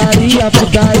 putaria,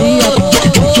 putaria.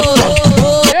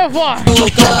 Eu vou!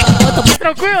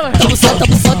 Tranquilo? Solta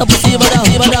por cima da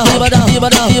rima, da rima, da rima,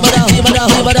 da rima, da rima, da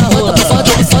rima, da rola.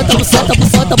 Solta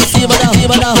por cima da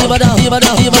rima, da rima, da rima,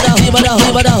 da rima, da rima, da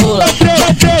rima, da rola.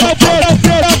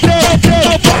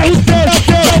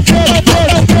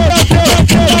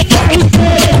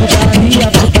 Putaria,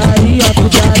 putaria,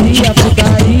 putaria,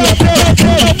 putaria.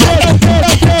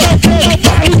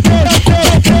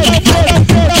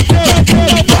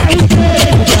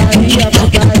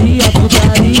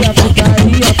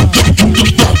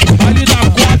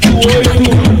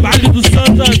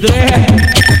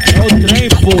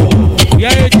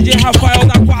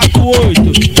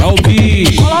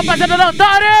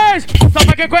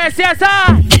 quem conhece essa?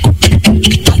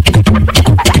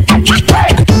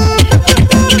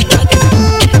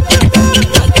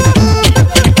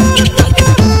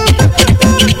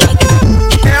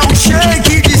 É o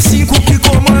shake de 5 que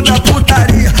comanda a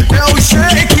putaria. É o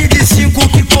shake de 5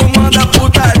 que comanda a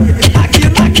putaria.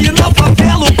 Aqui na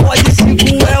favela o pode 5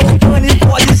 é o Tony,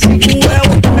 pode 5 é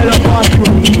o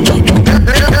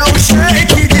É o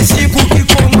shake de 5 que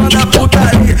comanda a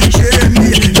putaria.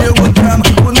 Jeremias, eu drama,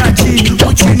 o Nadinho,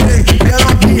 o Tinei,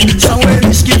 Peropi, são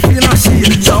eles que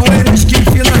financiam, são eles que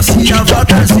financiam.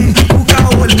 Vatazinho, o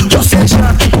Caolho, o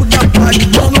Sejano, o Tapaz,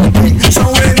 o Nubim,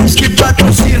 são eles que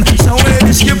patrocinam, são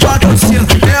eles que patrocinam.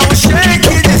 É o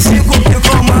shake de 5 que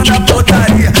comanda a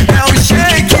putaria. É o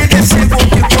shake de 5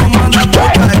 que comanda a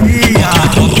putaria.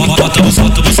 Bota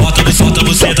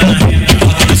você tá na reta,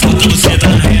 bota você tá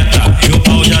na reta. E o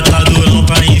pau já tá durão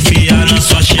pra enfiar na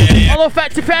sua xereca. Alô,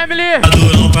 Fat Family. Tá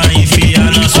durão pra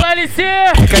enfiar na sua... Alô, LC.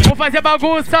 Vamos fazer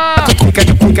bagunça. Fica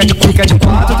de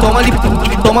quatro, toma ali,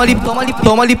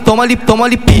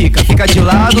 pica. Fica de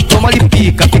lado, toma ali,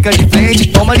 pica. Fica de frente,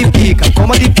 toma ali, pica.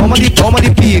 Toma ali, pica. Toma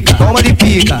ali,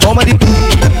 pica. Toma ali,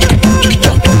 pica.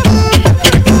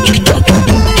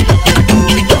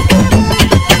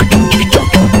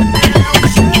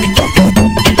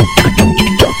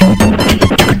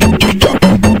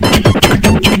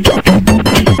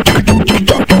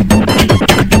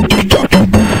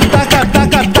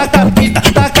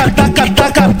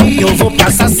 Eu vou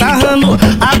passar sarrando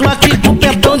água aqui com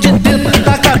perdão de dedo.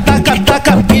 Taca,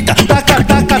 pita,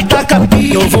 taca,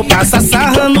 pita. Eu vou passar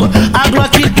sarrando água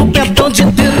aqui com perdão de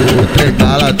dedo. O trem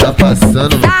dela tá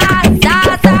passando,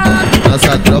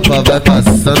 nossa tropa vai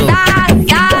passando.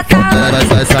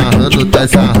 Vai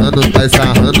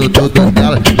sarrando tudo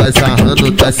nela. Vai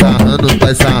sarrando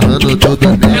tudo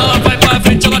nela. Ela vai pra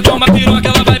frente, ela toma piroca,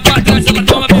 ela vai pra trás, ela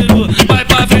toma peru. Vai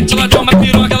pra frente, ela toma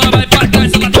piroca, ela vai pra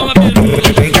trás, ela toma peru.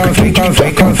 Vem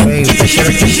cá,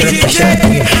 pichera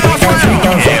aqui.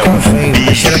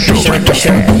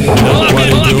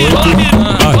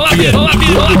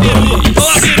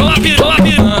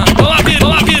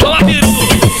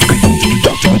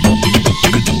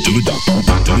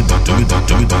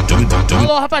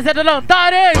 Alô, rapaziada da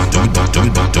Antares.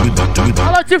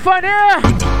 Alô, Tiffany.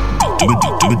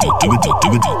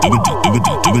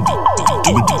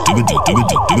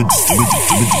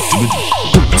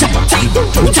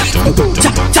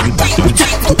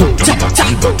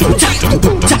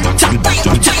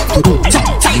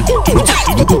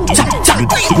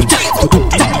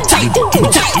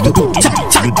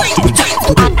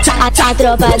 A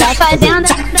tropa da fazenda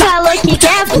falou que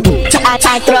quer fuder. A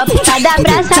tropa da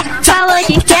praça falou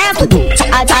que quer fuder.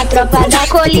 A tropa da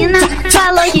colina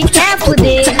falou que quer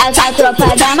fuder. A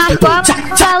tropa da Marcopa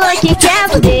falou que quer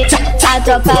fuder. A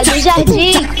tropa do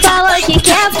jardim falou que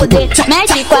quer fuder.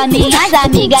 Mete com as minhas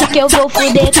amigas que eu vou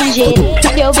fuder com gerê.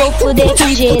 Que eu vou fuder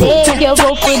com gerê. Que eu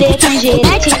vou fuder com gerê.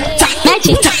 Mete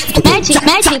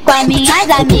com as minhas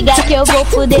amigas que eu vou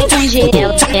fuder com gerê.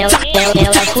 Ela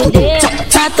fuder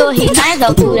na torre, nas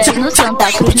alturas, no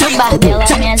Santa Cruz, no bar dela.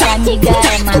 Minhas amigas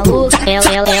é maluca.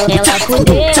 Ela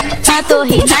fuder na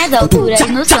torre, nas alturas,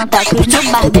 no Santa Cruz,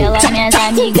 no bar dela. Minhas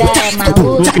amigas é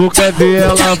maluca. Tu quer ver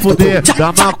ela fuder,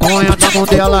 dá maconha na mão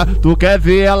dela. Tu quer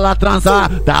ver ela transar,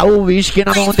 dá o uísque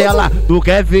na mão dela. Tu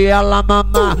quer ver ela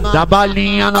mamar, dá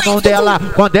balinha na mão dela.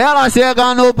 Quando ela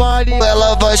chega no baile,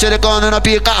 ela vai xerecando na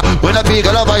pica. Foi na pica,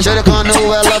 ela vai xerecando.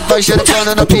 Ela vai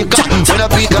xerecando na pica. Foi na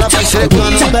pica, ela vai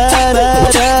xerecando.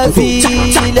 Maravilha,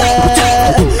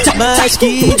 mas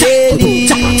que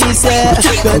delícia.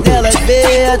 Quando ela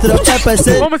vê a tropa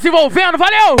passando. Vamos se envolvendo,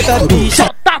 valeu! Só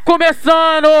tá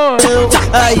começando!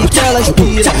 Aí que elas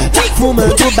piram,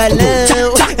 fumando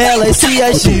balão, elas se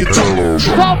agitam.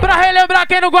 Só pra relembrar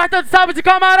quem não gosta de salve de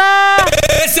camarão.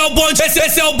 Esse é o bonde,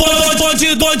 esse é o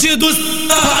bonde dos.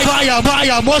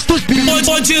 Vai, mostra os bichos.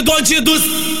 Bonde dos.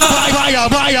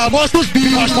 Vai, mostra os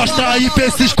bichos. Mostra aí pra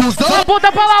esses cuzão.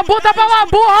 Bota pra lá,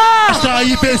 burra! Mostra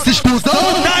aí pra esses cuzão.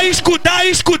 Tá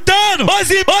escutando? Mas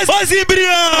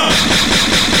embrião!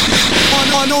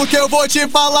 Mano, que eu vou te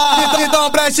falar,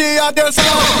 então preste atenção.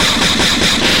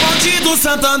 Bonde do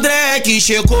Santo André que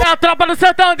chegou. É a tropa do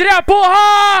Santo André,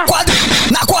 porra!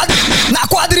 Na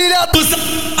quadrilha do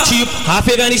tipo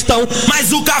Afeganistão,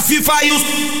 mas o Cafifa e os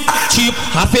tipo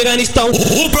Afeganistão,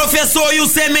 o professor e o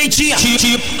Sementinha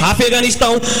tipo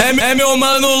Afeganistão, é meu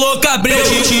mano louca breu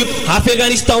tipo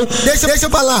Afeganistão. Deixa eu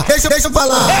falar.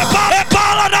 É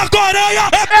bala na Coreia,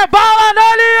 é bala na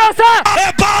aliança,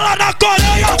 é bala na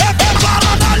Coreia, é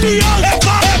bala na aliança,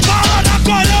 é bala na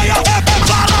Coreia, é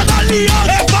bala na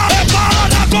aliança, é bala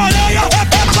na Coreia, é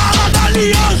bala na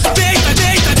aliança. Deita,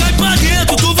 cai pra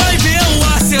dentro,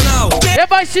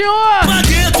 baixinho. Lá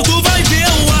dentro tu vai ver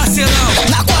o arsenal.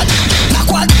 Na quadrilha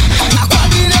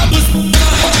dos...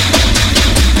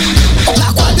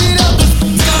 Na quadrilha dos...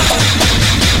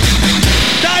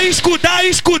 Tá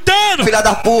escutando? Filha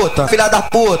da puta.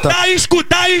 Tá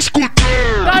escutando?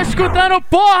 Tá escutando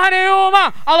porra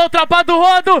nenhuma. Alô, tropa do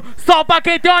rodo, só pra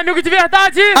quem tem um amigo de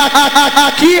verdade.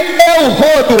 Aqui é o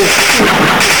rodo.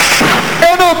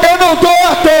 Eu não tô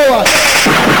à toa.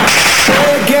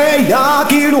 Cheguei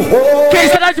aqui no rodo. Quem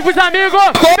verdade pros amigos,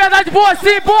 que verdade por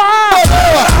você, porra.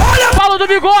 Olha, fala do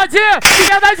bigode, que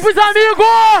verdade pros amigos.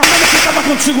 Eu tava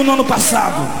contigo no ano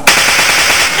passado.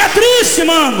 É triste,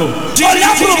 mano.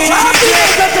 Olhar pro lado e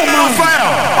não tá tomando.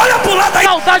 Olha pro lado aí.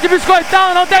 Saudade de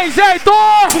biscoitão, não tem jeito.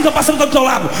 Não tá passando do teu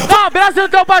lado. Dá um abraço no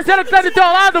teu parceiro que tá do teu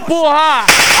lado, porra.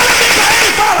 Olha bem pra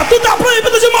ele, fala. Tu tá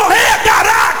proibido de morrer,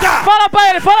 caraca. Fala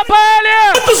pra ele.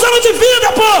 Quantos anos de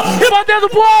vida, pô. E bota o dedo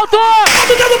pro alto.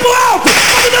 Bota o dedo pro alto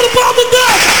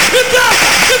e canta.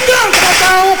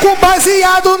 Cada um com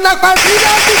baseado na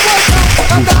quadrilha do botão.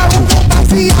 Cada um com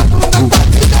baseado na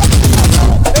quadrilha do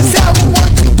botão. Esse é o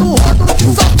monte do rodo que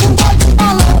só fuma de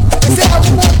balão. Esse é o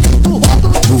monte do rodo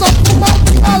que só fuma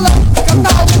de balão.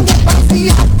 Cada um com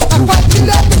baseado na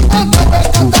quadrilha do botão.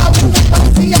 Cada um com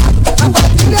baseado na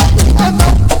quadrilha do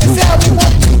botão. Esse é o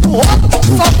monte do rodo que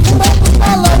só fuma de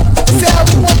balão. Esse é o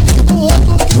monte do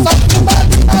rodo que só fuma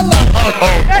de balão.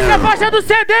 Essa é a faixa do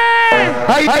CD.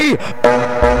 Aí.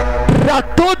 Pra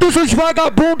todos os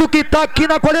vagabundos que tá aqui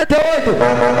na 48.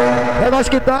 É nós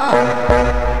que tá.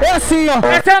 É assim, ó.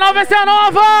 Essa é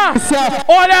nova.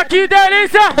 Olha que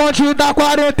delícia. Bonde da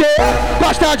 48.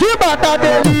 Gosta de matar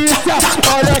delícia.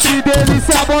 Olha que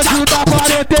delícia. Bonde da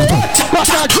 48.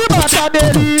 Gosta de matar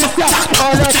delícia.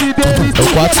 Olha que delícia.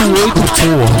 48,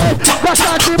 porra.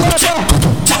 Gosta de matar.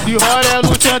 De Roré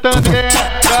no Santo André,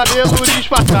 cabelo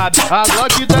disfarçado, a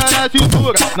Glock tá na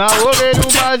cintura, na orelha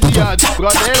um baseado.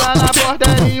 Brotei lá na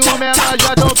portaria, o menor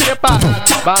já tão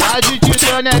preparado. Bala de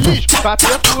titânio é lixo, pra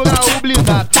perfurar o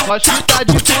blindado. Nós que tá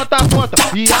de ponta a ponta,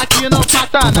 e aqui não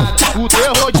falta nada. O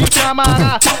terror de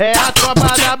camará é a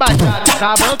tropa da baixada.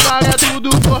 Na bancada é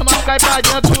tudo por nós cai pra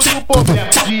dentro do problema.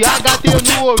 De HT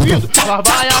no ouvido, nós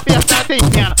vai apertar sem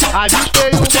pena.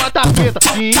 Avistei um bota preta,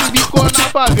 que embicou na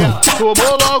favela.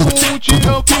 Tomou logo um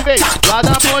tirão que veio lá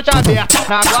da ponte aberta.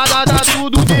 Na guarda tá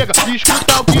tudo nega,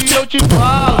 escuta o que eu te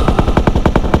falo.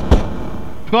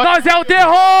 Nós é o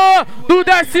terror do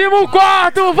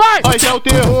 14º, vai! Nós é o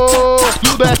terror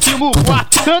do 14º,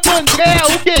 Santo André é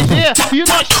o QG e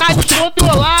nós tá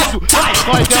descontrolado. Vai,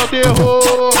 nós é o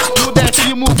terror do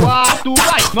 14º,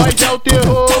 vai, nós é o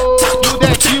terror do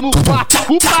 14º.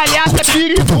 O palhaço é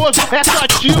perigoso, é só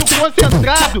tiro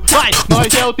concentrado. Vai,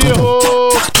 nós é o terror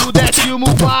do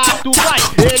 14º, vai,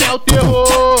 ele é o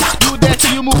terror do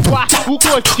 14º. O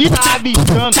coxinha tá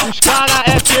avistando, os cara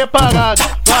é separado.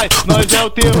 Vai, nós é o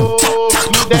terror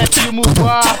do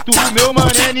 14º, o meu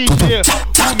mano NG,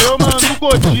 o meu mano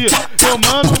Coti, meu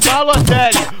mano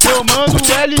Balotelli, meu mano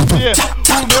LC,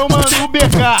 o meu mano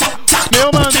BK, meu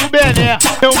mano Bené,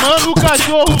 meu mano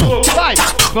Cachorro Louco. Vai,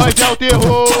 nós é o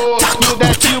terror do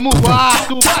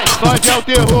 14º, vai, nós é o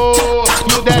terror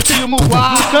do 14º.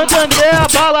 Santo André a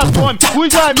bala fome,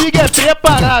 os amigos é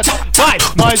preparado. Vai,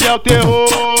 nós é o terror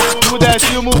do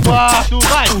 14º,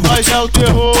 vai, nós é o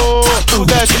terror do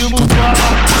 14º.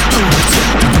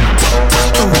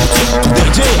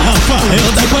 DJ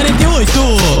Rafael da 48,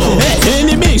 é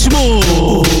ele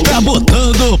mesmo, tá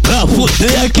botando pra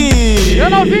fuder aqui. Eu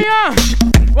novinha,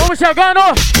 vamos chegando,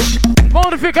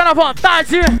 vamos ficando à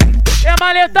vontade, é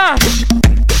Malleta.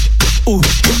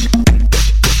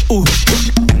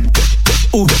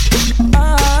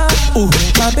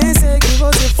 Nunca pensei que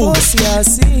você fosse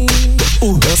assim,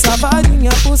 meu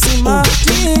safadinha por cima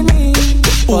de mim.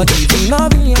 Pode vir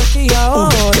novinha que a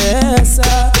hora é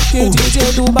essa, que o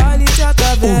DJ do baile te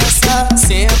atravessa.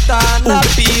 Senta na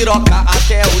piroca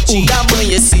até o dia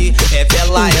amanhecer.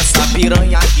 Revela essa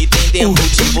piranha que tem dentro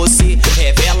de você.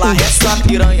 Revela essa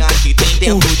piranha que tem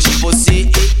dentro de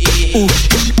você.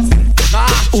 Na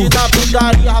arte da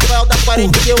putaria, Rafael da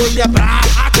 48 é brabo.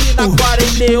 Aqui na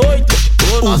 48,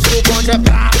 o nosso bonde é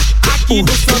brabo. Aqui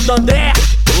no Santo André,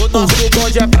 o nosso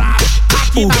bonde é brabo.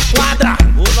 Aqui na quadra,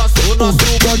 o nosso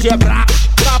bonde é brabo.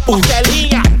 Na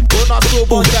portelinha, o nosso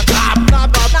bonde é brabo. Na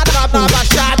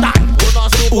baixada, o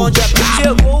nosso bonde é brabo.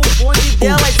 Chegou o bonde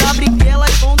delas, abre que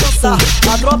elas vão dançar.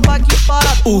 A tropa que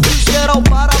para tudo, geral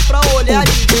para pra olhar.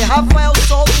 DJ Rafael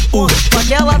solta o ponto, com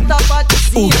aquela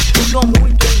tabatezinha. Ficam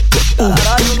muito, hein?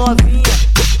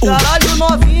 Caralho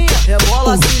novinha,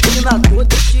 rebola assim, empina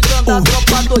toda, esticando a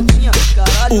tropa todinha.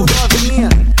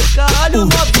 Caralho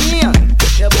novinha,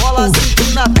 rebola assim,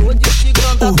 empina toda,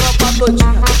 esticando a tropa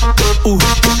todinha.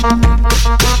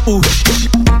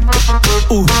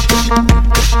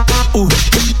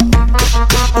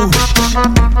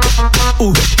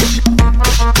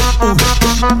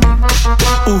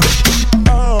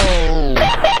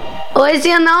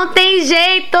 Hoje não tem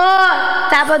jeito.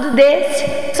 Sábado desse,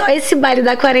 só esse baile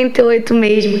da 48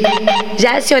 mesmo.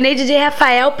 Já acionei DJ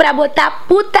Rafael pra botar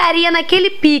putaria naquele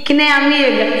pique, né,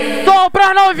 amiga? Som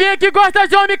pra novinha que gosta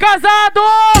de homem casado.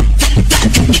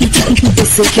 Eu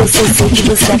sei que você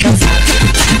é casado.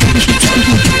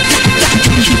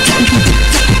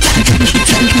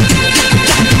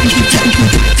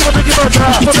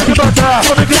 Vou ter que botar.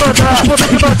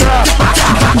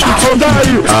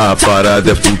 A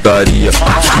parada é putaria.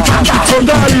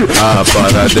 A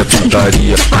parada é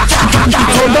putaria.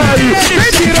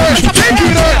 Vem direto.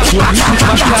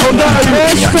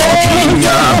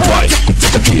 Vai.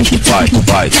 Senta aqui, vai.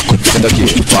 Senta aqui,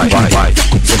 vai.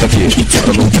 Senta aqui,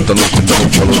 senta no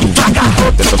colo.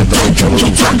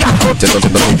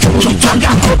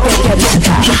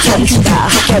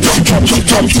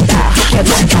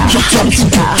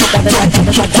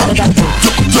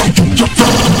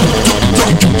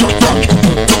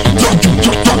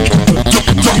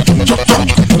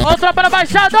 Outra para a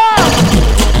Baixada.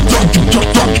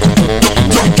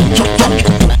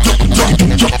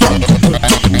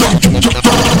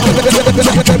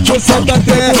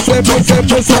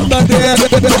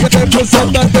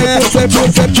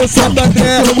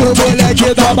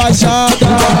 Moleque da Baixada.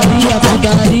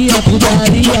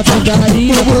 Putaria.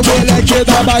 Moleque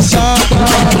da Baixada.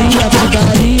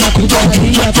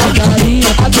 Putaria.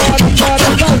 Adoro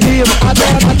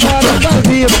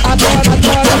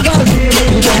fazer.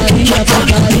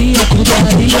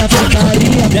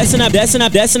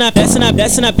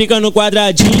 Desce na pica no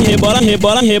quadradinho, rebola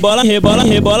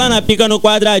na pica no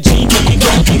quadradinho,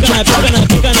 pica na pica no quadradinho,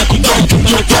 pica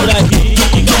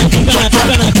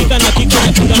na pica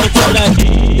no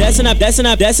quadradinho. Desce na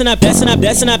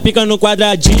pica no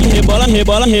quadradinho, rebola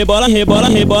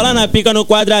na pica no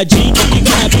quadradinho,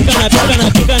 pica na pica no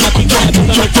quadradinho,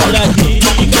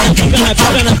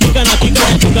 pica na pica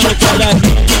no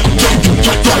quadradinho.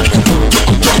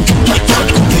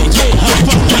 DJ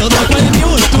Rafael da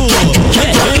 48, é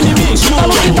ele mesmo.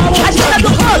 As minas do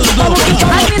rolo,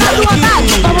 as minas do andar,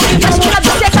 as minas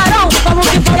do secarão,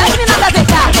 e as minas da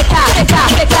VK.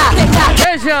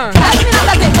 Veja, as minas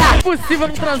da VK. Impossível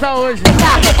não transar hoje. VK.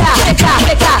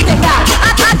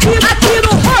 Aqui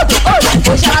no rodo,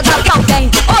 hoje ela dá pra alguém.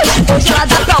 Hoje ela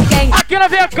dá pra alguém. Aqui na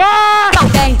VK. Pra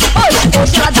alguém.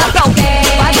 Hoje ela dá pra alguém.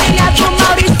 Família do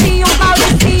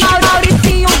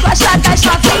Mauricinho gosta das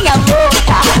novinhas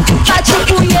louca. Tá de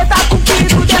punheta com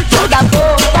piru dentro da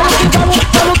boca. Vamos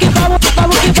que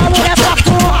vamos nessa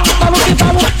porra. Vamos que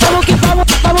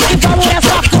vamos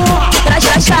nessa porra. Traz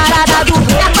a charada do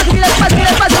rodo.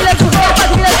 Quadrilha do rodo.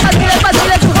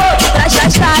 Traz a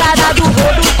charada do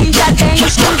rodo que já tem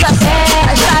os cruz a sério.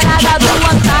 A charada do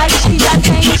Antares que já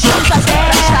tem os cruz a sério.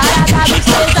 A charada do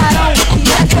Cesarão que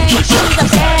já tem os cruz a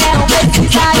sério. Não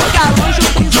precisa ir pra longe, o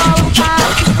prisão tá.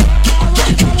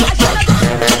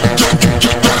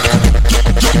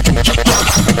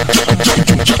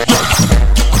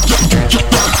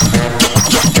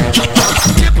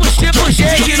 Tipo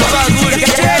shake no bagulho,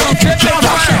 não tem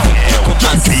preocupação. Vou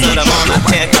passando a mão na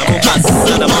teca, vou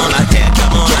passando a mão na teca,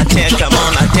 mão na teca.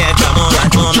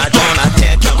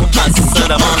 Vou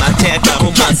passando a mão na teca,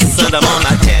 vou passando a mão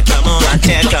na teca, mão na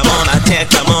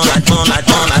teca.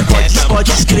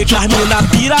 Pode escrever que as mina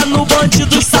pira no bonde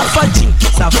dos safadinhos.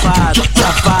 Safado, é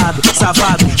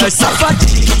os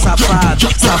safadinhos. Safado,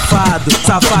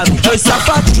 é os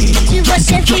safadinhos. Se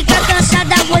você fica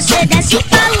cansada, você desce o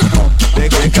pau. Vem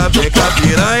cá,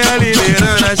 piranha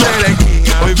liderando a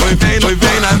xerequinha. Oi,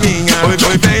 vem na minha. Oi,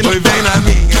 vem na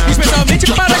minha.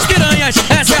 Especialmente para as piranhas,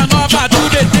 essa é a nova do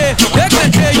BT.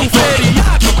 Decretei um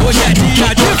feriado, hoje é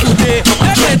dia de fuder.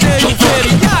 Decretei um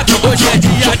feriado, hoje é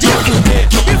dia de fuder.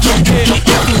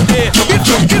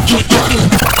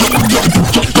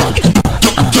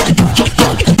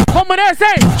 Vamos nesse,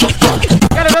 hein?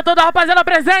 Quero ver toda a rapaziada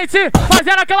presente,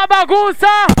 fazendo aquela bagunça.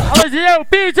 Alô, eu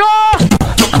pido.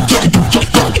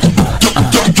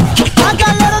 A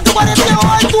galera do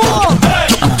 48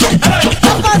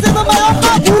 tá fazendo a maior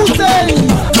bagunça, hein?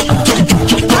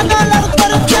 A galera do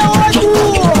 48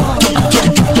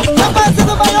 tá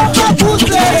fazendo a maior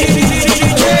bagunça, hein?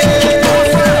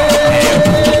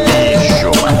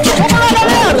 Vamos lá,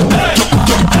 galera!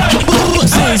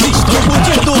 Vocês estão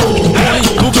curtindo o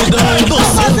Duvidão do Tá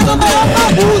fazendo a maior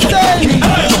bagunça, hein?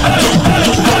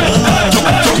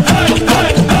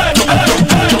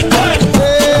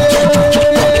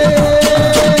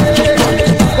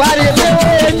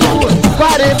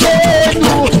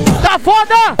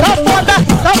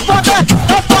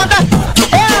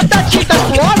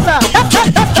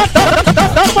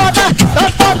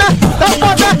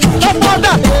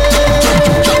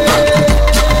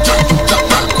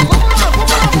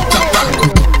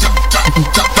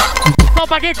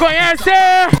 pra quem conhece.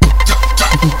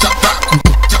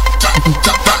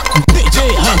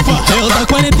 DJ Rafael da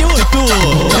 48,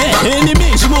 é ele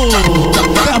mesmo,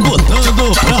 tá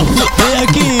botando pra fuder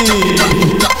aqui.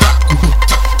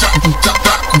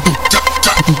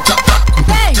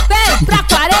 Vem pra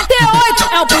 48,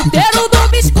 é o puteiro do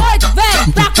biscoito.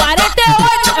 Vem pra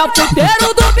 48, é o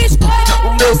puteiro do biscoito.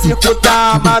 O meu circo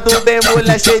tá amado, bem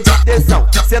mulher cheia de tesão.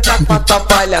 Cê tá com a tua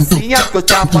palhacinha que eu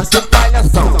te aposto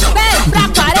palhação. Vem pra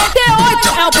 48,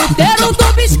 é o puteiro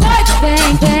do biscoito.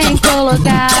 Vem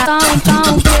colocar só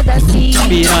um pedacinho.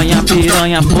 Piranha,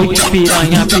 piranha, foi,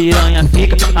 piranha,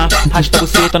 fica. Arrasta a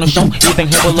buceta no chão e vem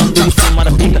rebolando em cima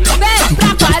da pica. Vem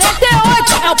pra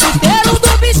 48, é o puteiro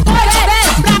do biscoito.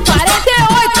 Vem pra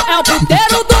 48, é o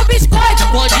puteiro do biscoito.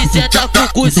 Pode sentar com o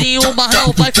cozinho, mas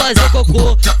não vai fazer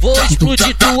cocô. Vou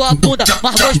explodir tua bunda,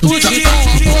 mas vou explodir tua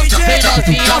amor. Vem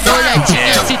novinha,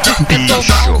 molhadinha, se tu quer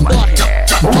tomar um corre.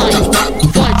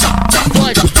 Fode,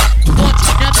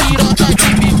 minha piroca de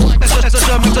bigode. Essa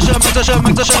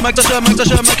chama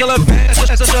que ela vem.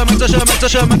 Essa chama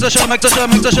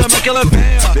que ela vem.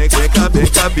 Vem cá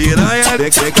piranha, vem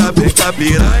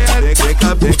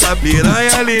cá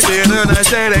piranha, liderando a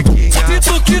xerequinha. Se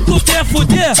tu quer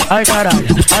fuder, Ai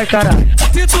caralho.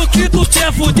 se tu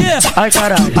quer fuder, Ai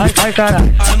caralho.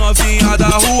 A novinha da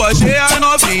rua, cheia, a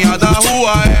novinha da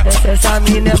rua é. Essa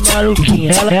mina é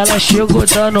maluquinha. Ela chegou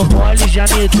dando mole, já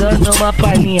me dando uma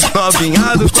palhinha.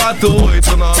 Novinha do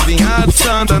 48, novinha do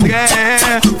Santo André.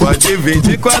 Pode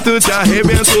 24, te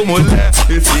arrebento, mulher.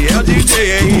 Esse é o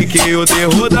DJ Henrique, o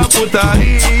terror da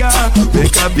putaria. Vem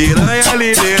cá piranha,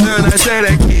 liderando a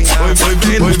xerequinha. Oi,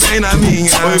 vem na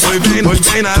minha. Oi, vem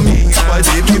na minha.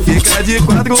 Pode vir, fica de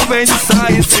quatro, vem de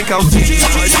sair sem calcinha.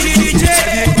 DJ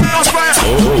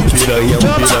Rafael. Piranha.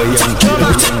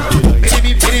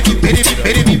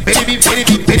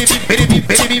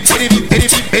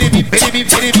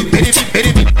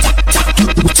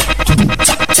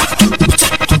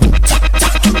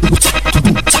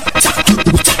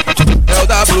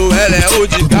 Ela é o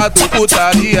de gato,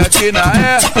 putaria que na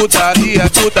é. Putaria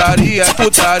que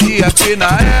na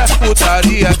é.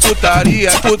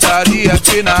 Putaria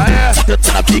que na é.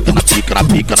 tenta na pica.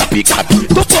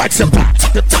 Tu pode sentar.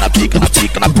 Tenta na pica.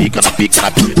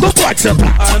 Tu pode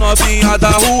sentar. A novinha da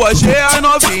rua, cheia, a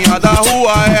novinha da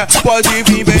rua é. Pode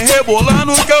vir, vem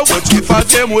rebolando que eu vou te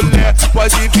fazer mulher.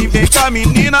 Pode vir, vem cá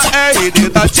menina, RD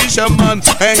tá te chamando.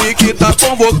 Henrique tá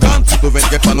convocando. Tu vem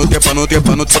trepando.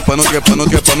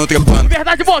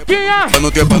 Verdade, boquinha.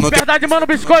 Verdade, mano,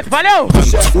 biscoito, valeu.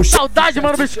 Saudade,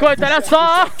 mano, biscoito, olha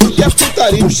só.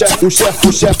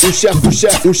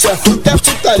 O chefe é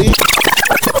putaria.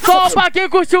 Só pra quem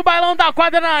curtiu o bailão da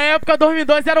quadra na época,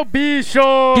 2002 era o bicho.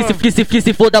 Que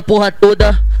se for da porra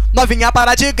toda. Novinha,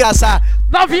 para de graça.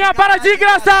 Novinha, para de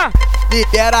graça.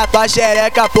 Libera tua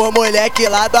xereca por moleque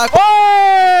lá do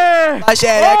Oi! A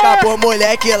xereca por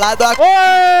moleque lá do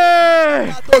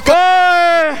Oi!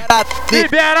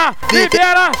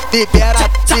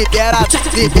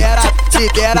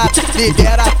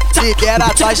 Libera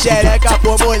tua xereca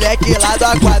por moleque lá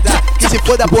da quadra. Que se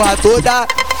for da porra toda.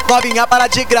 Novinha, para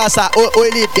de graça. Oi,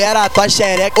 libera tua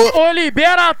xereca. Oi,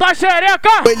 libera tua xereca.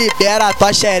 Oi, libera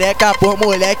tua xereca por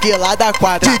moleque lá da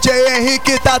quadra. DJ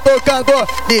Henrique tá tocando.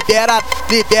 Libera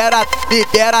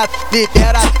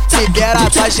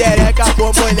tua xereca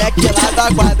por moleque lá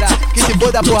da quadra. Que se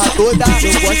for da porra toda.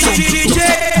 Eu gosto DJ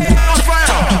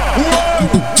Rafael.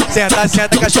 Senta,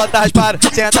 cachota raspada.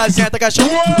 Senta, cachota.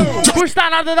 Custa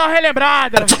nada dar uma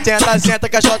relembrada. Senta,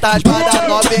 cachota raspada.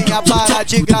 Novinha, para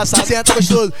de graça. Senta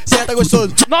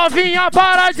gostoso. Novinha,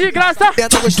 para de graça.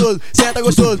 Senta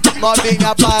gostoso.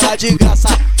 Novinha, para de graça.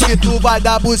 Que tu vai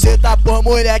dar buceta por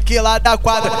moleque lá da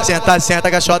quadra. Senta,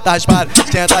 cachota raspada.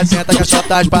 Senta,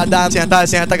 cachota raspada.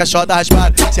 Senta, cachota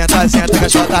raspada. Senta,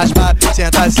 cachota raspada.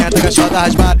 Senta, cachota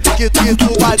raspada. Que tu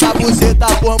vai dar buceta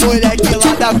por moleque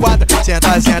lá da quadra.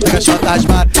 Senta, cachota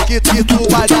raspada. Que tu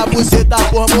vai dar buceta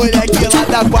por moleque lá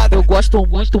da quadra. Eu gosto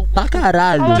muito pra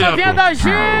caralho. Novinha da G.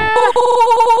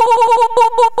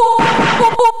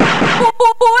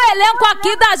 O elenco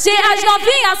aqui da G, as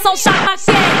novinhas são chapa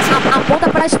quente. Aponta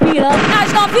pras piranhas.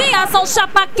 As novinhas são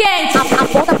chapa quente.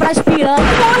 Aponta pras piranhas.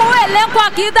 O elenco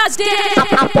aqui da G.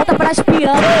 Aponta pras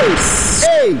piranhas.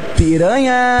 Ei,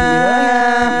 piranha.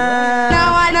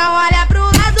 Não olha pro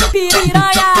lado,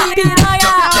 piranha.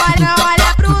 Não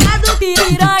olha pro lado,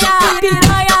 piranha.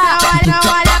 Não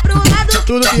olha pro lado.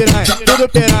 Tudo piranha. Tudo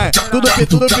piranha.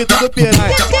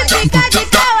 Que fica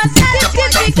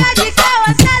de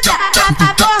calçada. A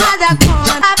porra da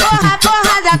cona.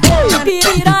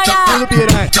 Piranha. Tudo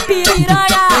piranha.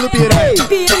 Piranha. Tudo piranha.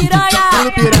 Piranha.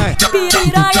 Tudo piranha.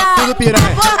 Piranha. Tudo piranha.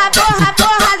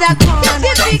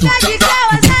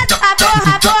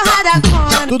 porrada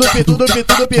come.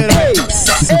 Tudo piranha.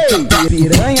 Ei,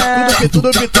 piranha. Tudo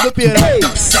piranha.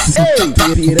 Ei,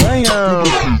 piranha.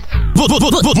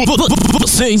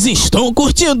 Vocês estão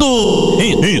curtindo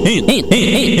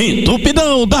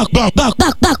Entupidão da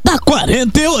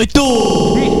 48.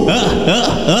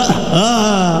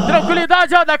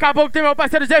 Tranquilidade, ó, daqui a pouco tem meu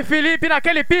parceiro Zé Felipe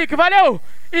naquele pique, valeu?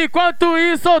 Enquanto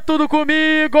isso, tudo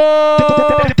comigo.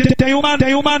 Tem uma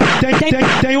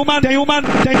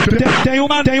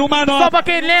nova. Só pra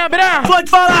quem lembra. Vou te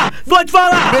falar.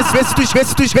 Vê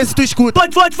se tu escuta.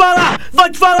 Vou te falar.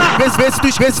 Vê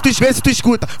se tu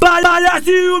escuta.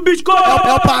 Palhacinho biscoito.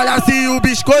 É o palhacinho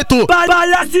biscoito.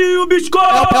 Palhacinho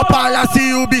biscoito. É o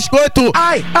palhacinho biscoito.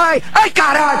 Ai,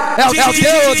 caralho. É o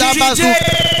teu da bazuca.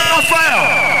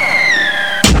 Rafael.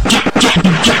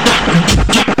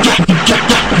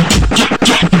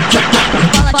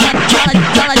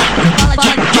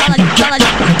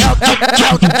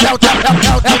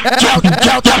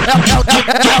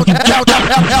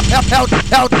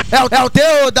 É o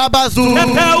teu da bazuca.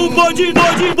 É o bode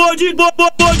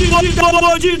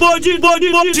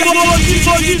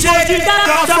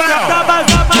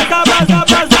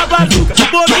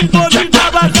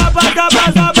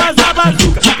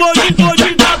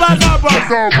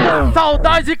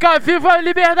Saudade Caviva,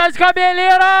 liberdade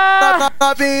cabeleira.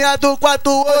 Novinha do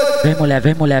 48. Vem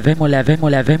mulher.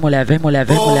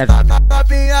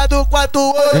 Novinha do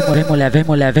 48.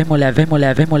 Vem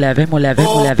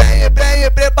mulher.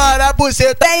 Vem preparar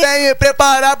buceta. Vem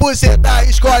preparar buceta.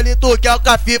 Escolhe tu que é o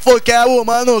Cafifa, que é o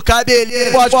mano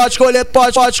cabeleiro. Pode escolher.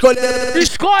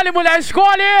 Escolhe, mulher,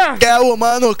 escolhe. Que é o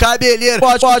mano cabeleiro.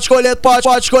 Pode escolher.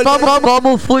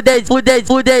 Vamos fuder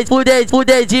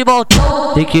de montão.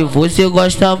 Sei que você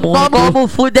gosta muito.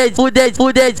 Vamos fuder de montão.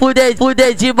 Vamos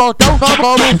fuder de montão.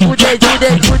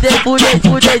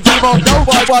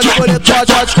 Pode escolher.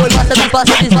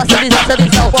 Passa visão.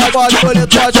 Pode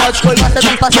escolher.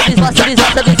 Passa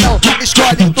visão.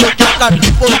 Escolhe tu que é o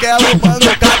Cafifa, que é o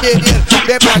mano cabeleiro.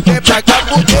 Vem pra cá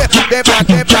fuder. Vem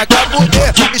pra cá fuder.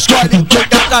 Escolhe tu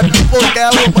que é o Cafifa, que é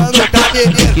o mano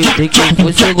cabeleiro. Sei que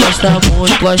você gosta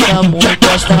muito.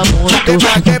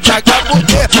 Vem pra cá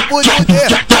fuder.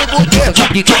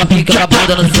 Pica com a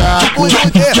bunda no saco.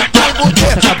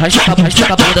 Rasca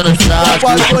a bunda no saco.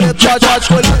 Pode escolher.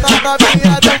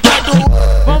 Novinha do 48.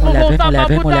 Vamos voltar pra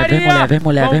putaria.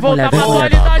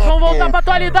 Vamos voltar pra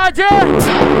atualidade.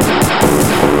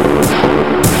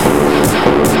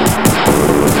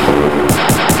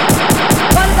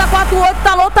 Vale da 48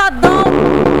 tá lotadão.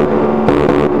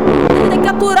 Tem que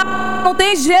aturar, não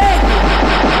tem jeito.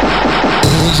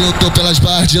 Hoje eu tô pelas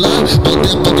barras de lá,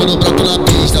 botei no prato na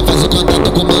pista. Faz o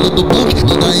contato com o mano do book,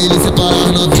 manda ele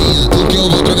separar novinha. Porque eu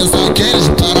vou atravessar aqueles,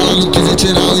 para lá não quis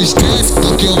tirar o estresse.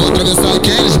 Porque eu vou atravessar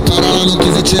aqueles, para lá não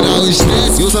quis tirar o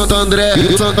estresse. E o Santo André,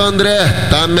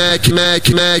 tá Mac.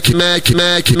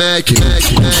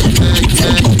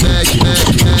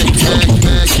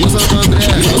 E o Santo André,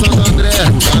 tá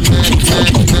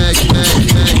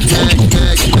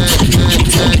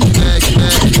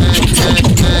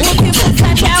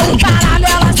É o caralho,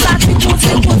 ela está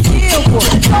 555.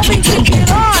 São 20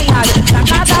 piranhas pra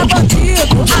cada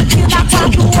bandido. Aqui na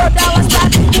 48 ela está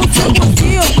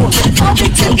 555. São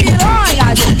 20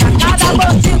 piranhas pra cada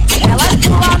bandido. Elas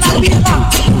pulam na piranha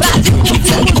pra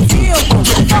 555.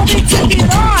 São 20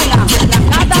 piranhas pra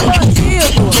cada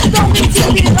bandido. São 20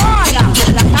 piranhas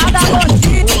pra cada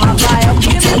bandido. O Rafael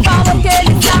que me falou que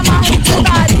ele se amarra em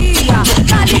putaria.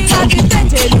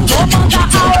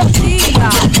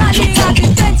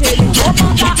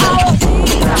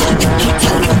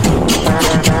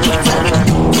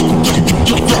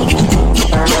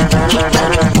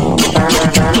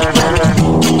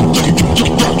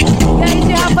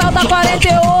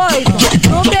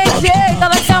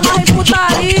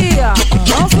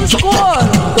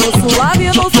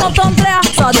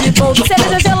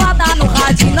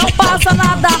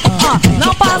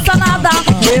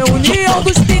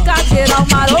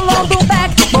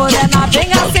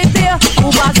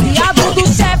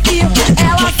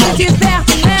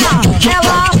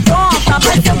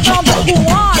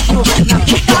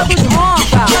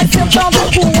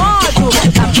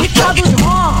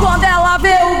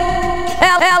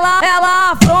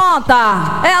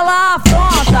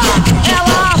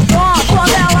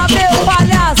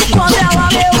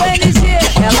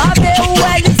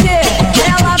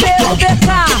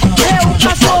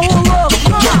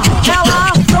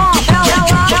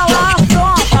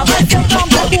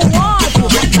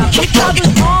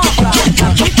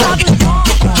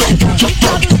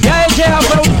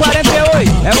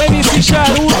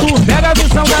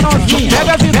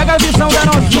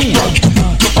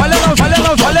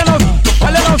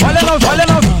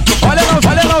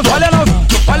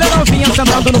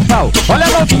 sentando no pau. Olha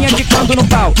a novinha quicando no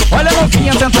pau. Olha a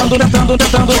novinha sentando,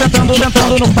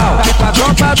 tentando no pau. Vai com a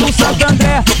tropa do Santo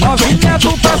André, novinha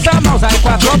do Passa Mal. Vai com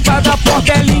a tropa da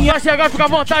Portelinha. Vai chegar, fica à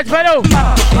vontade, valeu.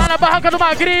 Lá na barraca do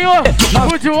Magrinho,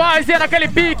 o de Weiser naquele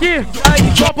pique.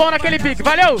 Copão naquele pique,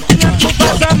 valeu. Novinha do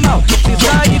Passa Mal, se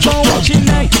sair com o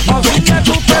Tiném. Novinha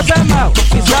do Passa Mal,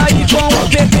 se sair com o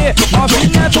PP.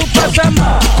 Novinha do Passa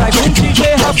Mal, sai com o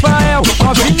DJ Rafael.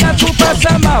 Novinha do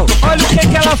Passa Mal, olha o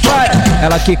que ela faz.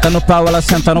 Ela quica no pau, ela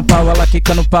senta no pau. Ela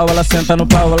quica no pau, ela senta no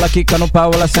pau. Ela quica no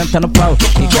pau, ela senta no pau.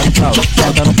 Quica no pau,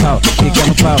 senta no pau. Quica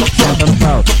no pau, senta no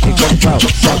pau. Quica no pau,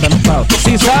 senta no pau.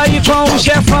 Se sair com o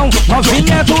chefão,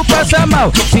 novinha do Passa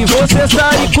Mal. Se você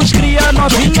sair com os cria,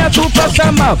 novinha do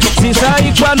Passa Mal. Se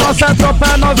sair com a nossa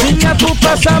tropa, novinha do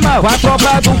Passa Mal. Com a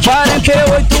tropa do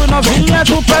 48, novinha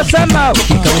do Passa Mal.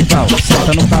 Quica no pau,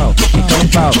 senta no pau. Quica no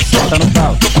pau, senta no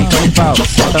pau. Quica no pau,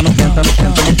 senta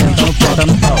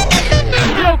no pau.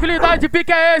 Tranquilidade,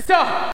 pique é esse, ó.